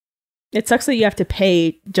it sucks that you have to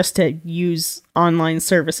pay just to use online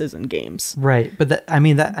services and games. Right. But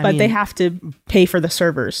they have to pay for the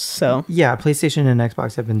servers. So yeah, PlayStation and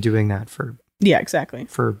Xbox have been doing that for exactly.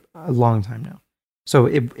 For a long time now. So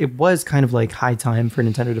it was kind of like high time for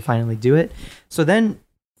Nintendo to finally do it. So then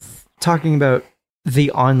talking about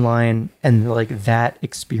the online and like that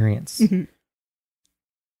experience.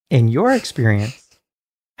 In your experience,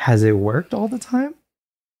 has it worked all the time?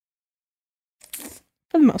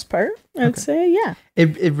 For the most part, I would say, yeah.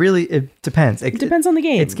 It really depends. It depends on the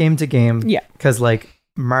game. It's game to game. Yeah. Because like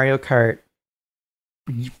Mario Kart,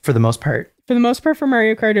 for the most part. For the most part, for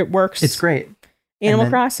Mario Kart, it works. It's great. Animal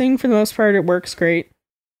Crossing, for the most part, it works great.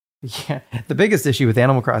 Yeah. The biggest issue with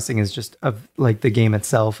Animal Crossing is just of like the game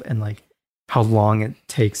itself and like how long it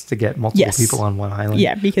takes to get multiple people on one island.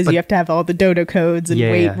 Yeah, because you have to have all the dodo codes and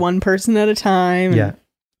wait one person at a time. Yeah.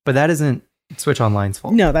 But that isn't Switch Online's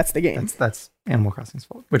fault. No, that's the game. That's Animal Crossing's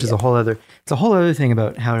fault, which is a whole other thing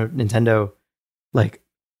about how Nintendo, like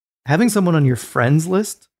having someone on your friends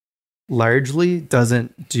list largely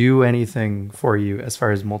doesn't do anything for you as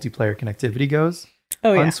far as multiplayer connectivity goes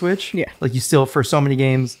on Switch. Yeah. Like you still, for so many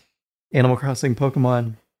games, Animal Crossing,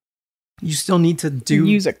 Pokemon, you still need to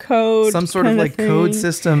use a code, some sort of like code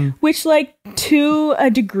system. Which like to a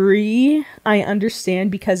degree, I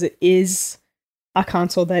understand because it is a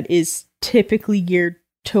console that is typically geared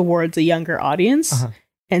towards a younger audience.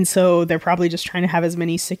 And so they're probably just trying to have as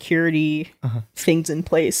many security things in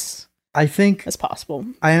place as possible.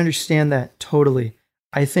 I understand that totally.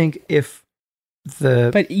 I think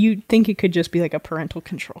but you think it could just be like a parental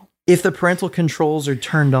control. If the parental controls are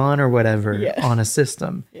turned on or whatever on a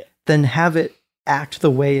system, then have it act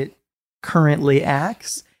the way it currently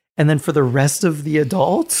acts. And then for the rest of the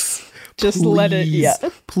adults, just let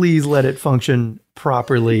it, please let it function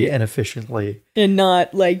properly and efficiently. And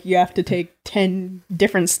not like you have to take 10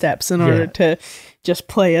 different steps in order to just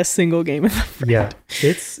play a single game with a friend. Yeah,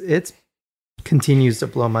 it's continues to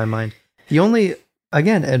blow my mind. The only,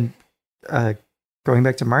 again, and going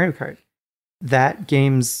back to Mario Kart, that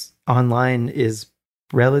game's online is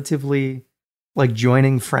relatively like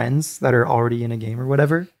joining friends that are already in a game or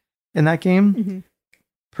whatever. in that game, Mm-hmm.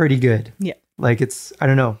 pretty good. Yeah. Like I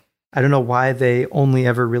don't know why they only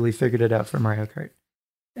ever really figured it out for Mario Kart.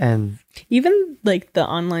 And even like the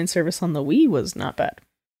online service on the Wii was not bad.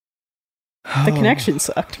 The connection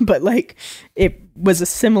sucked, but like it was a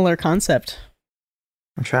similar concept.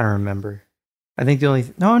 I'm trying to remember. I think the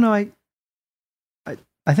only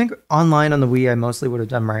I think online on the Wii I mostly would have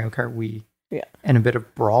done Mario Kart Wii. Yeah. And a bit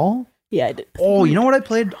of Brawl. Yeah, I did. Oh, you know what I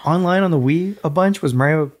played online on the Wii a bunch was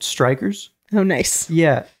Mario Strikers. Oh, nice.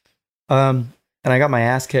 Yeah. And I got my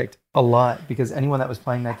ass kicked a lot because anyone that was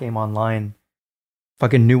playing that game online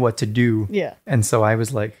fucking knew what to do. Yeah. And so I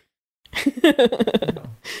was like,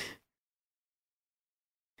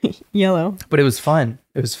 Yellow. But it was fun.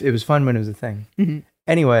 It was fun when it was a thing. Mm-hmm.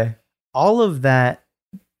 Anyway, all of that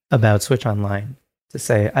about Switch Online to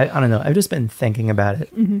say, I don't know. I've just been thinking about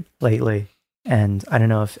it lately, and I don't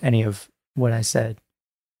know if any of what I said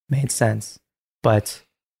made sense. But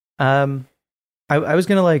I was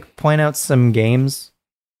gonna like point out some games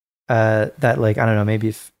that like I don't know, maybe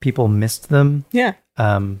if people missed them. Yeah.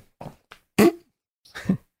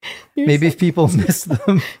 Maybe if people missed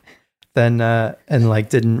them. Then and like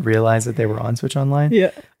didn't realize that they were on Switch Online.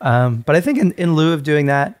 Yeah. But I think in lieu of doing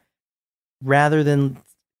that, rather than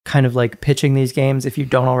kind of like pitching these games, if you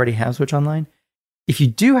don't already have Switch Online, if you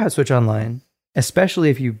do have Switch Online, especially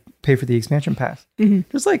if you pay for the expansion pass,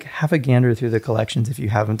 just like have a gander through the collections if you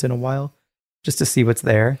haven't in a while, just to see what's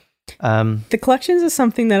there. The collections is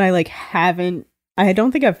something that I like haven't. I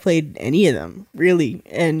don't think I've played any of them really,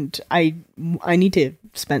 and I need to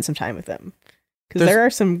spend some time with them. Because there are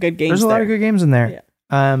some good games. There's a lot of good games in there.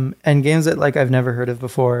 Yeah. And games that like I've never heard of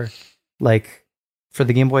before. Like for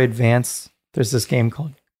the Game Boy Advance, there's this game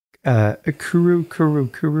called Kururin.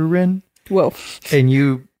 Whoa.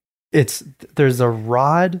 And there's a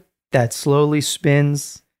rod that slowly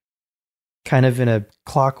spins kind of in a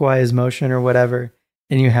clockwise motion or whatever.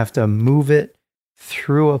 And you have to move it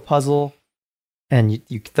through a puzzle. And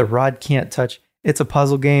the rod can't touch. It's a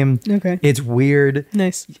puzzle game. Okay. It's weird.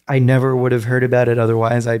 Nice. I never would have heard about it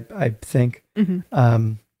otherwise, I think.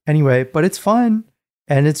 Anyway, but it's fun.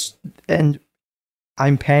 And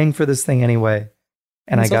I'm paying for this thing anyway.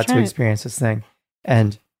 And I got to experience this thing.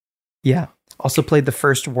 And yeah. Also played the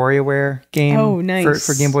first WarioWare game. Oh, nice.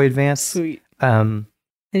 For Game Boy Advance. Sweet. I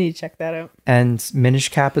need to check that out. And Minish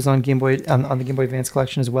Cap is on Game Boy on the Game Boy Advance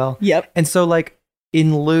collection as well. Yep. And so like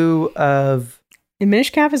in lieu of And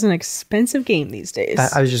Minish Cap is an expensive game these days.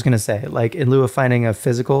 I was just going to say, like, in lieu of finding a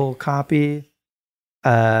physical copy,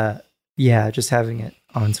 just having it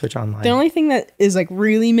on Switch Online. The only thing that is, like,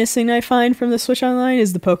 really missing, I find, from the Switch Online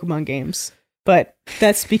is the Pokemon games. But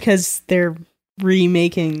that's because they're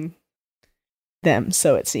remaking them,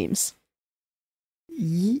 so it seems.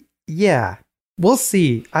 Yeah. We'll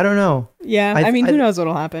see. I don't know. Yeah, I mean, who knows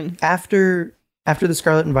what'll happen. After the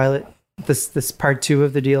Scarlet and Violet, this part 2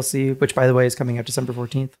 of the DLC, which by the way is coming out December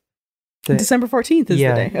 14th. December 14th is the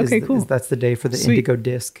day. Okay, cool. That's the day for the Sweet. Indigo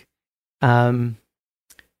disc. After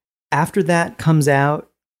that comes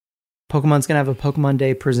out, Pokemon's going to have a Pokemon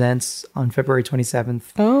Day Presents on February 27th.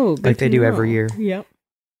 Oh, good like they do every year. Yep.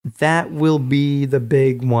 That will be the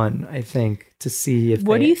big one, I think, to see if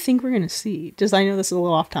What do you think we're going to see? Just, I know this is a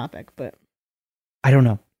little off topic, but I don't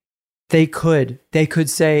know. They could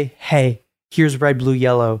say, hey, here's Red, Blue,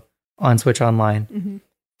 Yellow on Switch Online.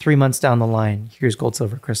 3 months down the line, here's Gold,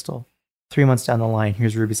 Silver, Crystal. 3 months down the line,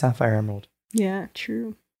 here's Ruby, Sapphire, Emerald. Yeah,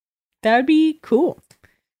 true. That would be cool.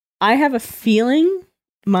 I have a feeling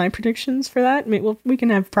my predictions for that, we can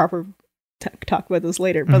have proper talk about this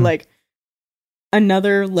later, but like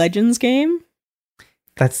another Legends game.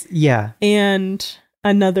 And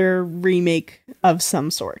another remake of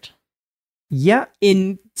some sort. Yeah.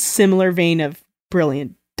 In similar vein of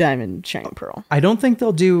Brilliant Diamond Shining Pearl. I don't think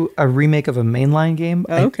they'll do a remake of a mainline game.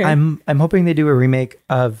 Okay. I'm hoping they do a remake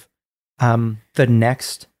of the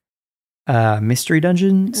next Mystery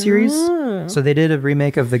Dungeon series. Oh. So they did a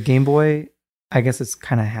remake of the Game Boy. I guess it's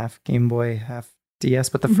kind of half Game Boy, half DS,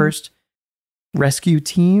 but the first Rescue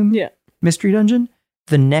Team Mystery Dungeon.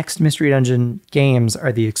 The next Mystery Dungeon games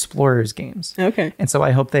are the Explorers games. Okay. And so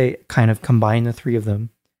I hope they kind of combine the three of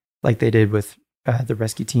them like they did with the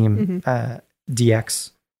Rescue Team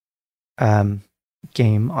DX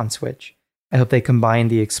game on Switch. I hope they combine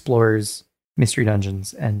the Explorers Mystery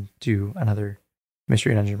Dungeons and do another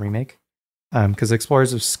Mystery Dungeon remake. Because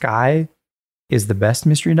Explorers of Sky is the best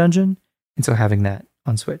Mystery Dungeon. And so having that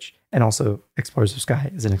on Switch. And also Explorers of Sky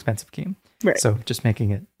is an expensive game. Right. So just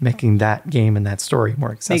making that game and that story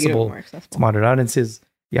more accessible to modern audiences,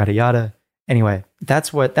 yada yada. Anyway,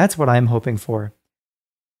 that's what I'm hoping for.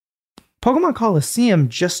 Pokemon Coliseum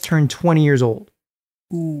just turned 20 years old.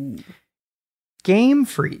 Ooh. Game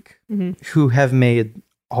Freak, who have made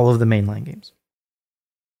all of the mainline games,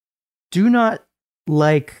 do not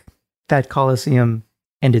like that Colosseum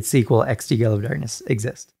and its sequel, XD Gale of Darkness,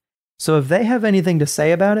 exist. So if they have anything to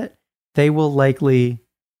say about it, they will likely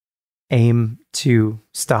aim to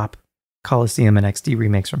stop Colosseum and XD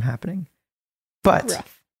remakes from happening. But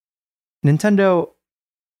Nintendo,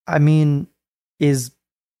 I mean, is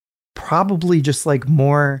probably just like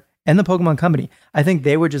more, and the Pokemon Company, I think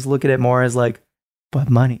they would just look at it more as like, but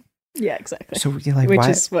money. Yeah, exactly. So like, which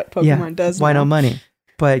is what Pokemon does. Why now. no money?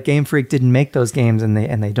 But Game Freak didn't make those games, and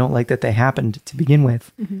they don't like that they happened to begin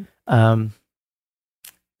with.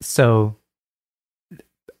 So,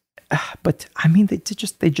 but I mean, they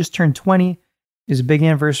just turned 20. It was a big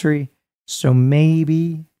anniversary, so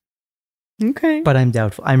maybe. Okay. But I'm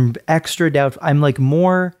doubtful. I'm extra doubtful. I'm like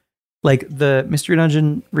more like the Mystery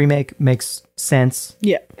Dungeon remake makes sense.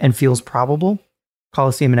 Yeah. And feels probable.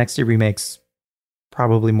 Colosseum and XD remakes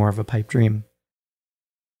probably more of a pipe dream.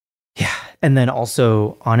 Yeah. And then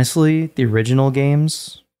also, honestly, the original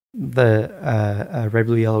games, the Red,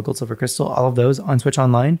 Blue, Yellow, Gold, Silver, Crystal, all of those on Switch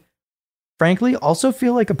Online, frankly, also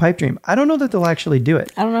feel like a pipe dream. I don't know that they'll actually do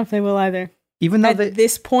it. I don't know if they will either. Even though at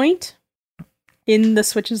this point in the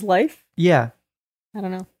Switch's life? Yeah. I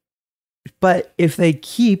don't know. But if they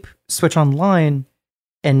keep Switch Online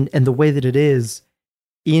and the way that it is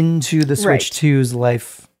into the Switch 2's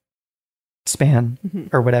life span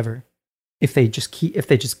or whatever, if they just keep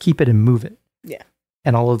it and move it, yeah,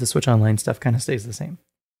 and all of the Switch Online stuff kind of stays the same,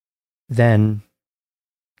 then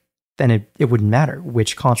it wouldn't matter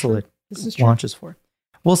which console it launches for.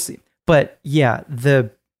 We'll see. But yeah,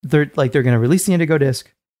 they're going to release the Indigo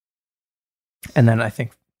disc, and then I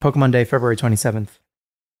think Pokemon Day, February 27th,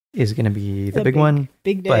 is going to be the big one.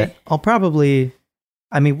 Big day. But I'll probably,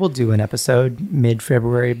 we'll do an episode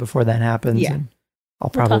mid-February before that happens. Yeah. And I'll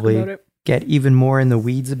probably get even more in the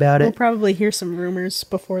weeds about it. We'll probably hear some rumors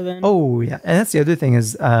before then. Oh, yeah. And that's the other thing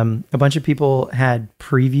is a bunch of people had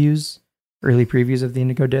early previews of the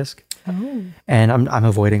Indigo disc. Oh. And I'm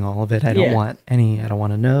avoiding all of it. I don't want any. I don't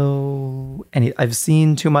want to know any. I've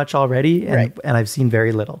seen too much already, and I've seen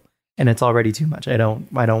very little, and it's already too much. I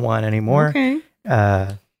don't want any more. Okay.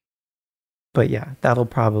 But yeah, that'll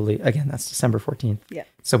probably, again, that's December 14th. Yeah.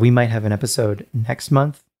 So we might have an episode next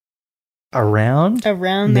month around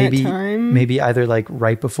that time. Maybe either like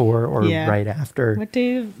right before or right after. What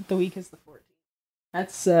day of the week is the 14th?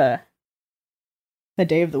 That's the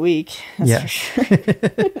day of the week. That's for sure.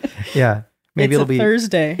 Yeah. Maybe it'll be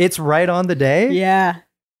Thursday. It's right on the day. Yeah.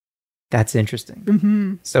 That's interesting.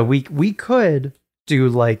 Mm-hmm. So we could do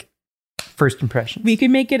like first impressions. We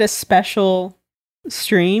could make it a special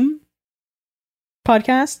stream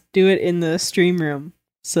podcast, do it in the stream room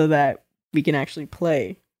so that we can actually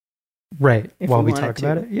play. Right. While we talk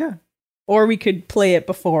about it. Yeah. Or we could play it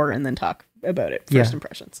before and then talk about it. First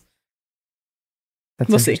impressions.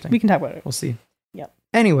 We'll see. We can talk about it. We'll see. Yep.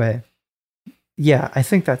 Anyway. Yeah, I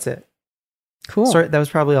think that's it. Cool. Sorry, that was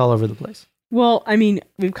probably all over the place. Well,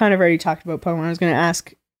 we've kind of already talked about Pokemon. I was going to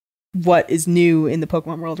ask what is new in the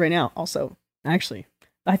Pokemon world right now. Also, actually,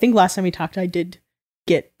 I think last time we talked, I did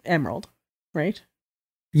get Emerald, right?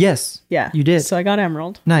 Yes. Yeah. You did. So I got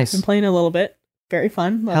Emerald. Nice. Been playing a little bit. Very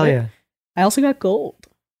fun. Love Hell it. yeah. I also got Gold.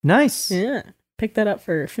 Nice. Yeah. Picked that up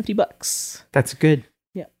for $50. That's good.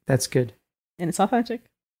 Yeah. That's good. And it's authentic.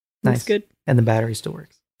 Nice. It's good. And the battery still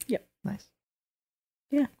works. Yep. Nice.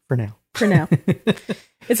 Yeah. For now.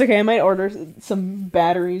 It's okay. I might order some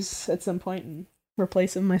batteries at some point and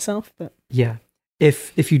replace them myself. But yeah.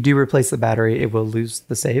 If you do replace the battery, it will lose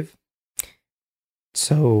the save.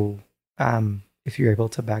 So if you're able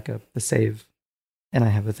to back up the save, and I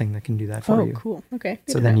have a thing that can do that for you. Oh, cool. Okay.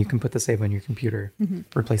 So then you can put the save on your computer,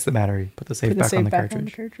 replace the battery, put the save back on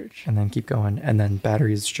the cartridge, and then keep going. And then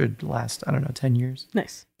batteries should last, 10 years.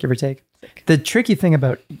 Nice. Give or take. Sick. The tricky thing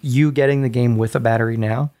about you getting the game with a battery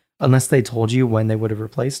now, unless they told you when they would have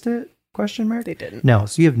replaced it, ? They didn't. No,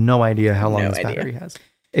 so you have no idea how long this battery has.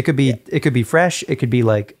 It could be fresh. It could be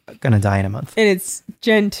like going to die in a month. And it's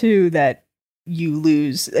Gen 2 that you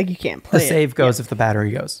lose, like you can't play the save goes if the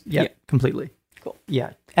battery goes. Yep, completely. Cool.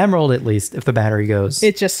 Yeah. Emerald, at least, if the battery goes.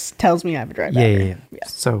 It just tells me I have a dry battery. Yeah.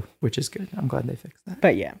 So, which is good. I'm glad they fixed that.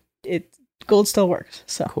 But yeah, Gold still works.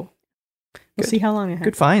 So cool. We'll see how long it has.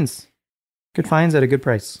 Good finds. Good finds at a good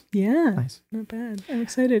price. Yeah. Nice. Not bad. I'm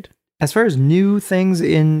excited. As far as new things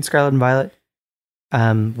in Scarlet and Violet,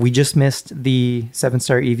 we just missed the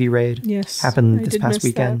 7-star Eevee raid. Yes. Happened this past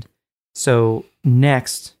weekend. So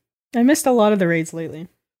next. I missed a lot of the raids lately.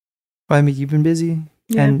 Well, you've been busy.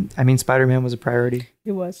 Yeah. And Spider-Man was a priority.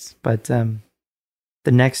 It was. But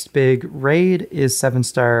The next big raid is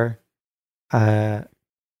 7-star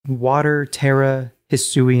Water Terra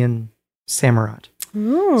Hisuian Samurott.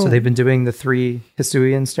 Oh. So they've been doing the 3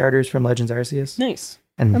 Hisuian starters from Legends Arceus. Nice.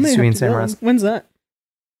 And Hisuian Samurott. When's that?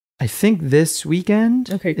 I think this weekend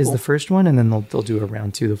is cool. the first one, and then they'll do a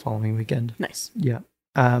round 2 the following weekend. Nice. Yeah.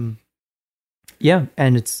 Yeah,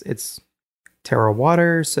 and it's Terra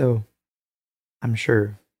Water, so I'm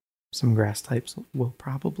sure some grass types will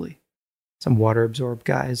probably. Some water absorb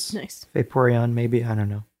guys. Nice. Vaporeon, maybe. I don't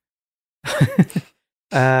know.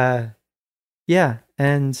 Yeah,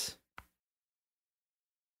 and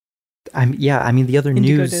I mean the other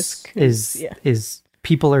Indigo news Disc is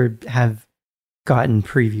people have gotten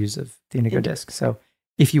previews of the Indigo Disc. So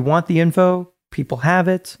if you want the info, people have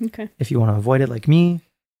it. Okay. If you want to avoid it like me,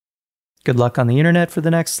 good luck on the internet for the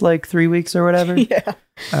next like 3 weeks or whatever. Yeah.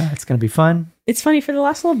 It's going to be fun. It's funny, for the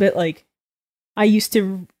last little bit, like, I used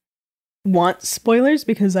to want spoilers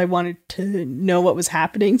because I wanted to know what was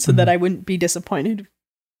happening so that I wouldn't be disappointed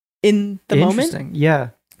in the moment. Yeah.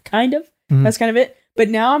 Kind of. That's kind of it. But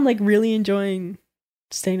now I'm like really enjoying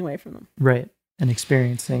staying away from them. Right. And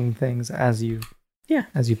experiencing things as you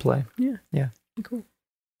play. Yeah. Yeah. Cool.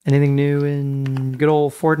 Anything new in good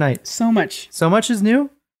old Fortnite? So much. So much is new?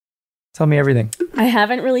 Tell me everything. I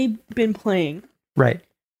haven't really been playing. Right.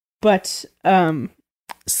 But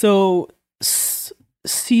so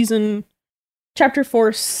Chapter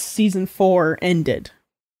 4 Season 4 ended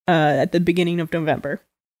at the beginning of November.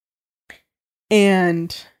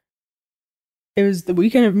 And it was the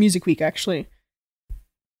weekend of Music Week, actually.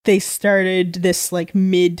 They started this like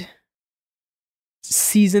mid-season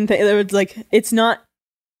thing. It was like, it's not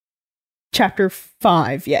Chapter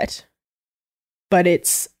 5 yet, but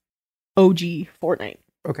it's OG Fortnite.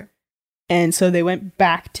 Okay. And so they went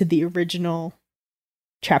back to the original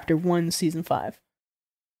Chapter 1 Season 5.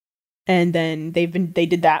 And then they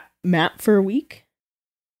did that map for a week.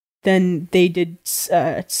 Then they did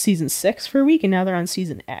Season 6 for a week, and now they're on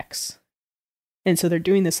Season X. And so they're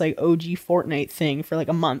doing this like OG Fortnite thing for like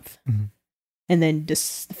a month. Mm-hmm. And then the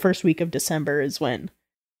first week of December is when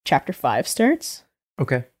Chapter 5 starts.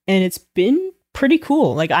 Okay. And it's been pretty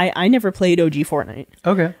cool. Like I never played OG Fortnite.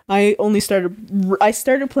 Okay. I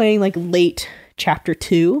started playing like late Chapter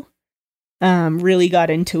 2. Really got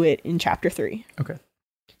into it in Chapter 3. Okay.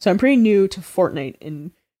 So I'm pretty new to Fortnite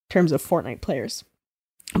in terms of Fortnite players.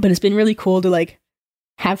 But it's been really cool to like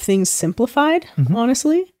have things simplified,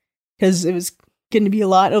 honestly, because it was going to be a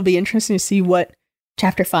lot. It'll be interesting to see what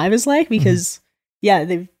Chapter 5 is like, because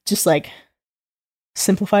they've just like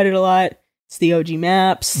simplified it a lot. It's the OG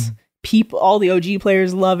maps. All the OG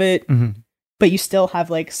players love it, but you still have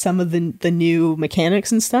like some of the new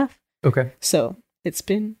mechanics and stuff. Okay. So it's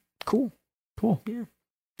been cool. Cool. Yeah.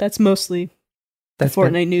 That's mostly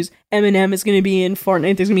Fortnite news. Eminem is going to be in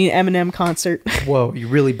Fortnite. There's going to be an Eminem concert. Whoa, you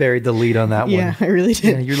really buried the lead on that one. Yeah, I really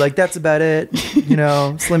did. Yeah, you're like, that's about it. You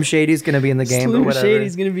know, Slim Shady's going to be in the game, Slim but whatever.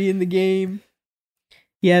 Shady's going to be in the game.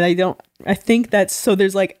 Yeah, I think that's, so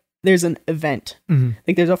there's an event.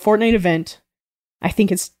 Like there's a Fortnite event. I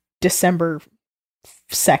think it's December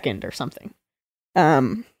 2nd or something.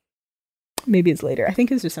 Maybe it's later. I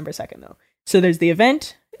think it's December 2nd though. So there's the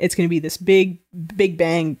event. It's going to be this big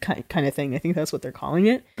bang kind of thing. I think that's what they're calling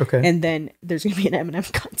it. Okay. And then there's going to be an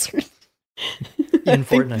Eminem concert. In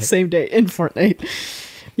Fortnite. The same day in Fortnite.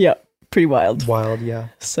 Yeah. Pretty wild. Wild, yeah.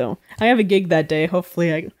 So I have a gig that day.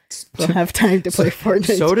 Hopefully I will have time to play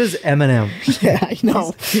Fortnite. So does Eminem. Yeah, I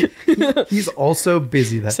know. He's also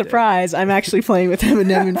busy that Surprise. I'm actually playing with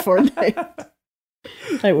Eminem in Fortnite.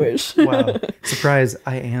 I wish. Wow. Surprise,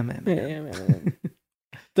 I am Eminem. I am Eminem.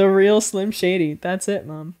 The real Slim Shady. That's it,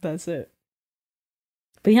 Mom. That's it.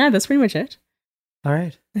 But yeah, that's pretty much it. All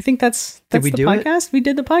right. I think that's Did we the do podcast. it? We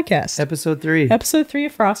did the podcast. Episode 3. Episode 3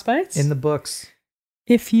 of Frostbytes. In the books.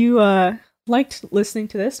 If you liked listening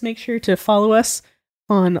to this, make sure to follow us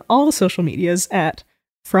on all the social medias at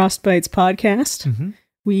Frostbytes Podcast.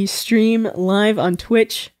 We stream live on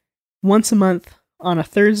Twitch once a month on a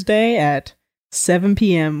Thursday at 7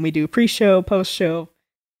 p.m. We do pre-show, post-show,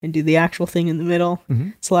 and do the actual thing in the middle.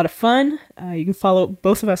 It's a lot of fun. You can follow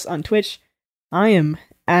both of us on Twitch. I am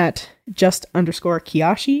at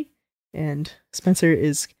 @just_Kiyashi, and Spencer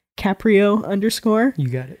is Caprio_. You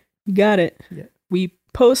got it. You got it. Yeah. We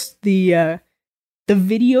post the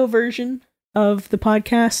video version of the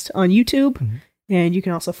podcast on YouTube, and you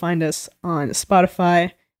can also find us on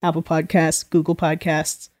Spotify, Apple Podcasts, Google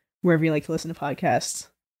Podcasts, wherever you like to listen to podcasts.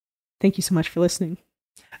 Thank you so much for listening.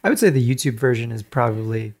 I would say the YouTube version is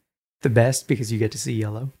probably the best because you get to see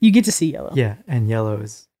yellow. You get to see yellow. Yeah, and yellow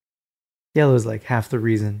is like half the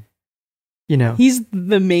reason you know. He's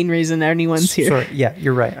the main reason anyone's here. Sorry. Yeah,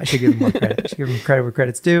 you're right. I should give him more credit. I should give him credit where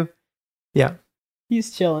credit's due. Yeah.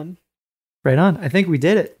 He's chilling. Right on. I think we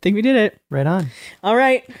did it. Right on. All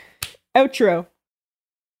right. Outro.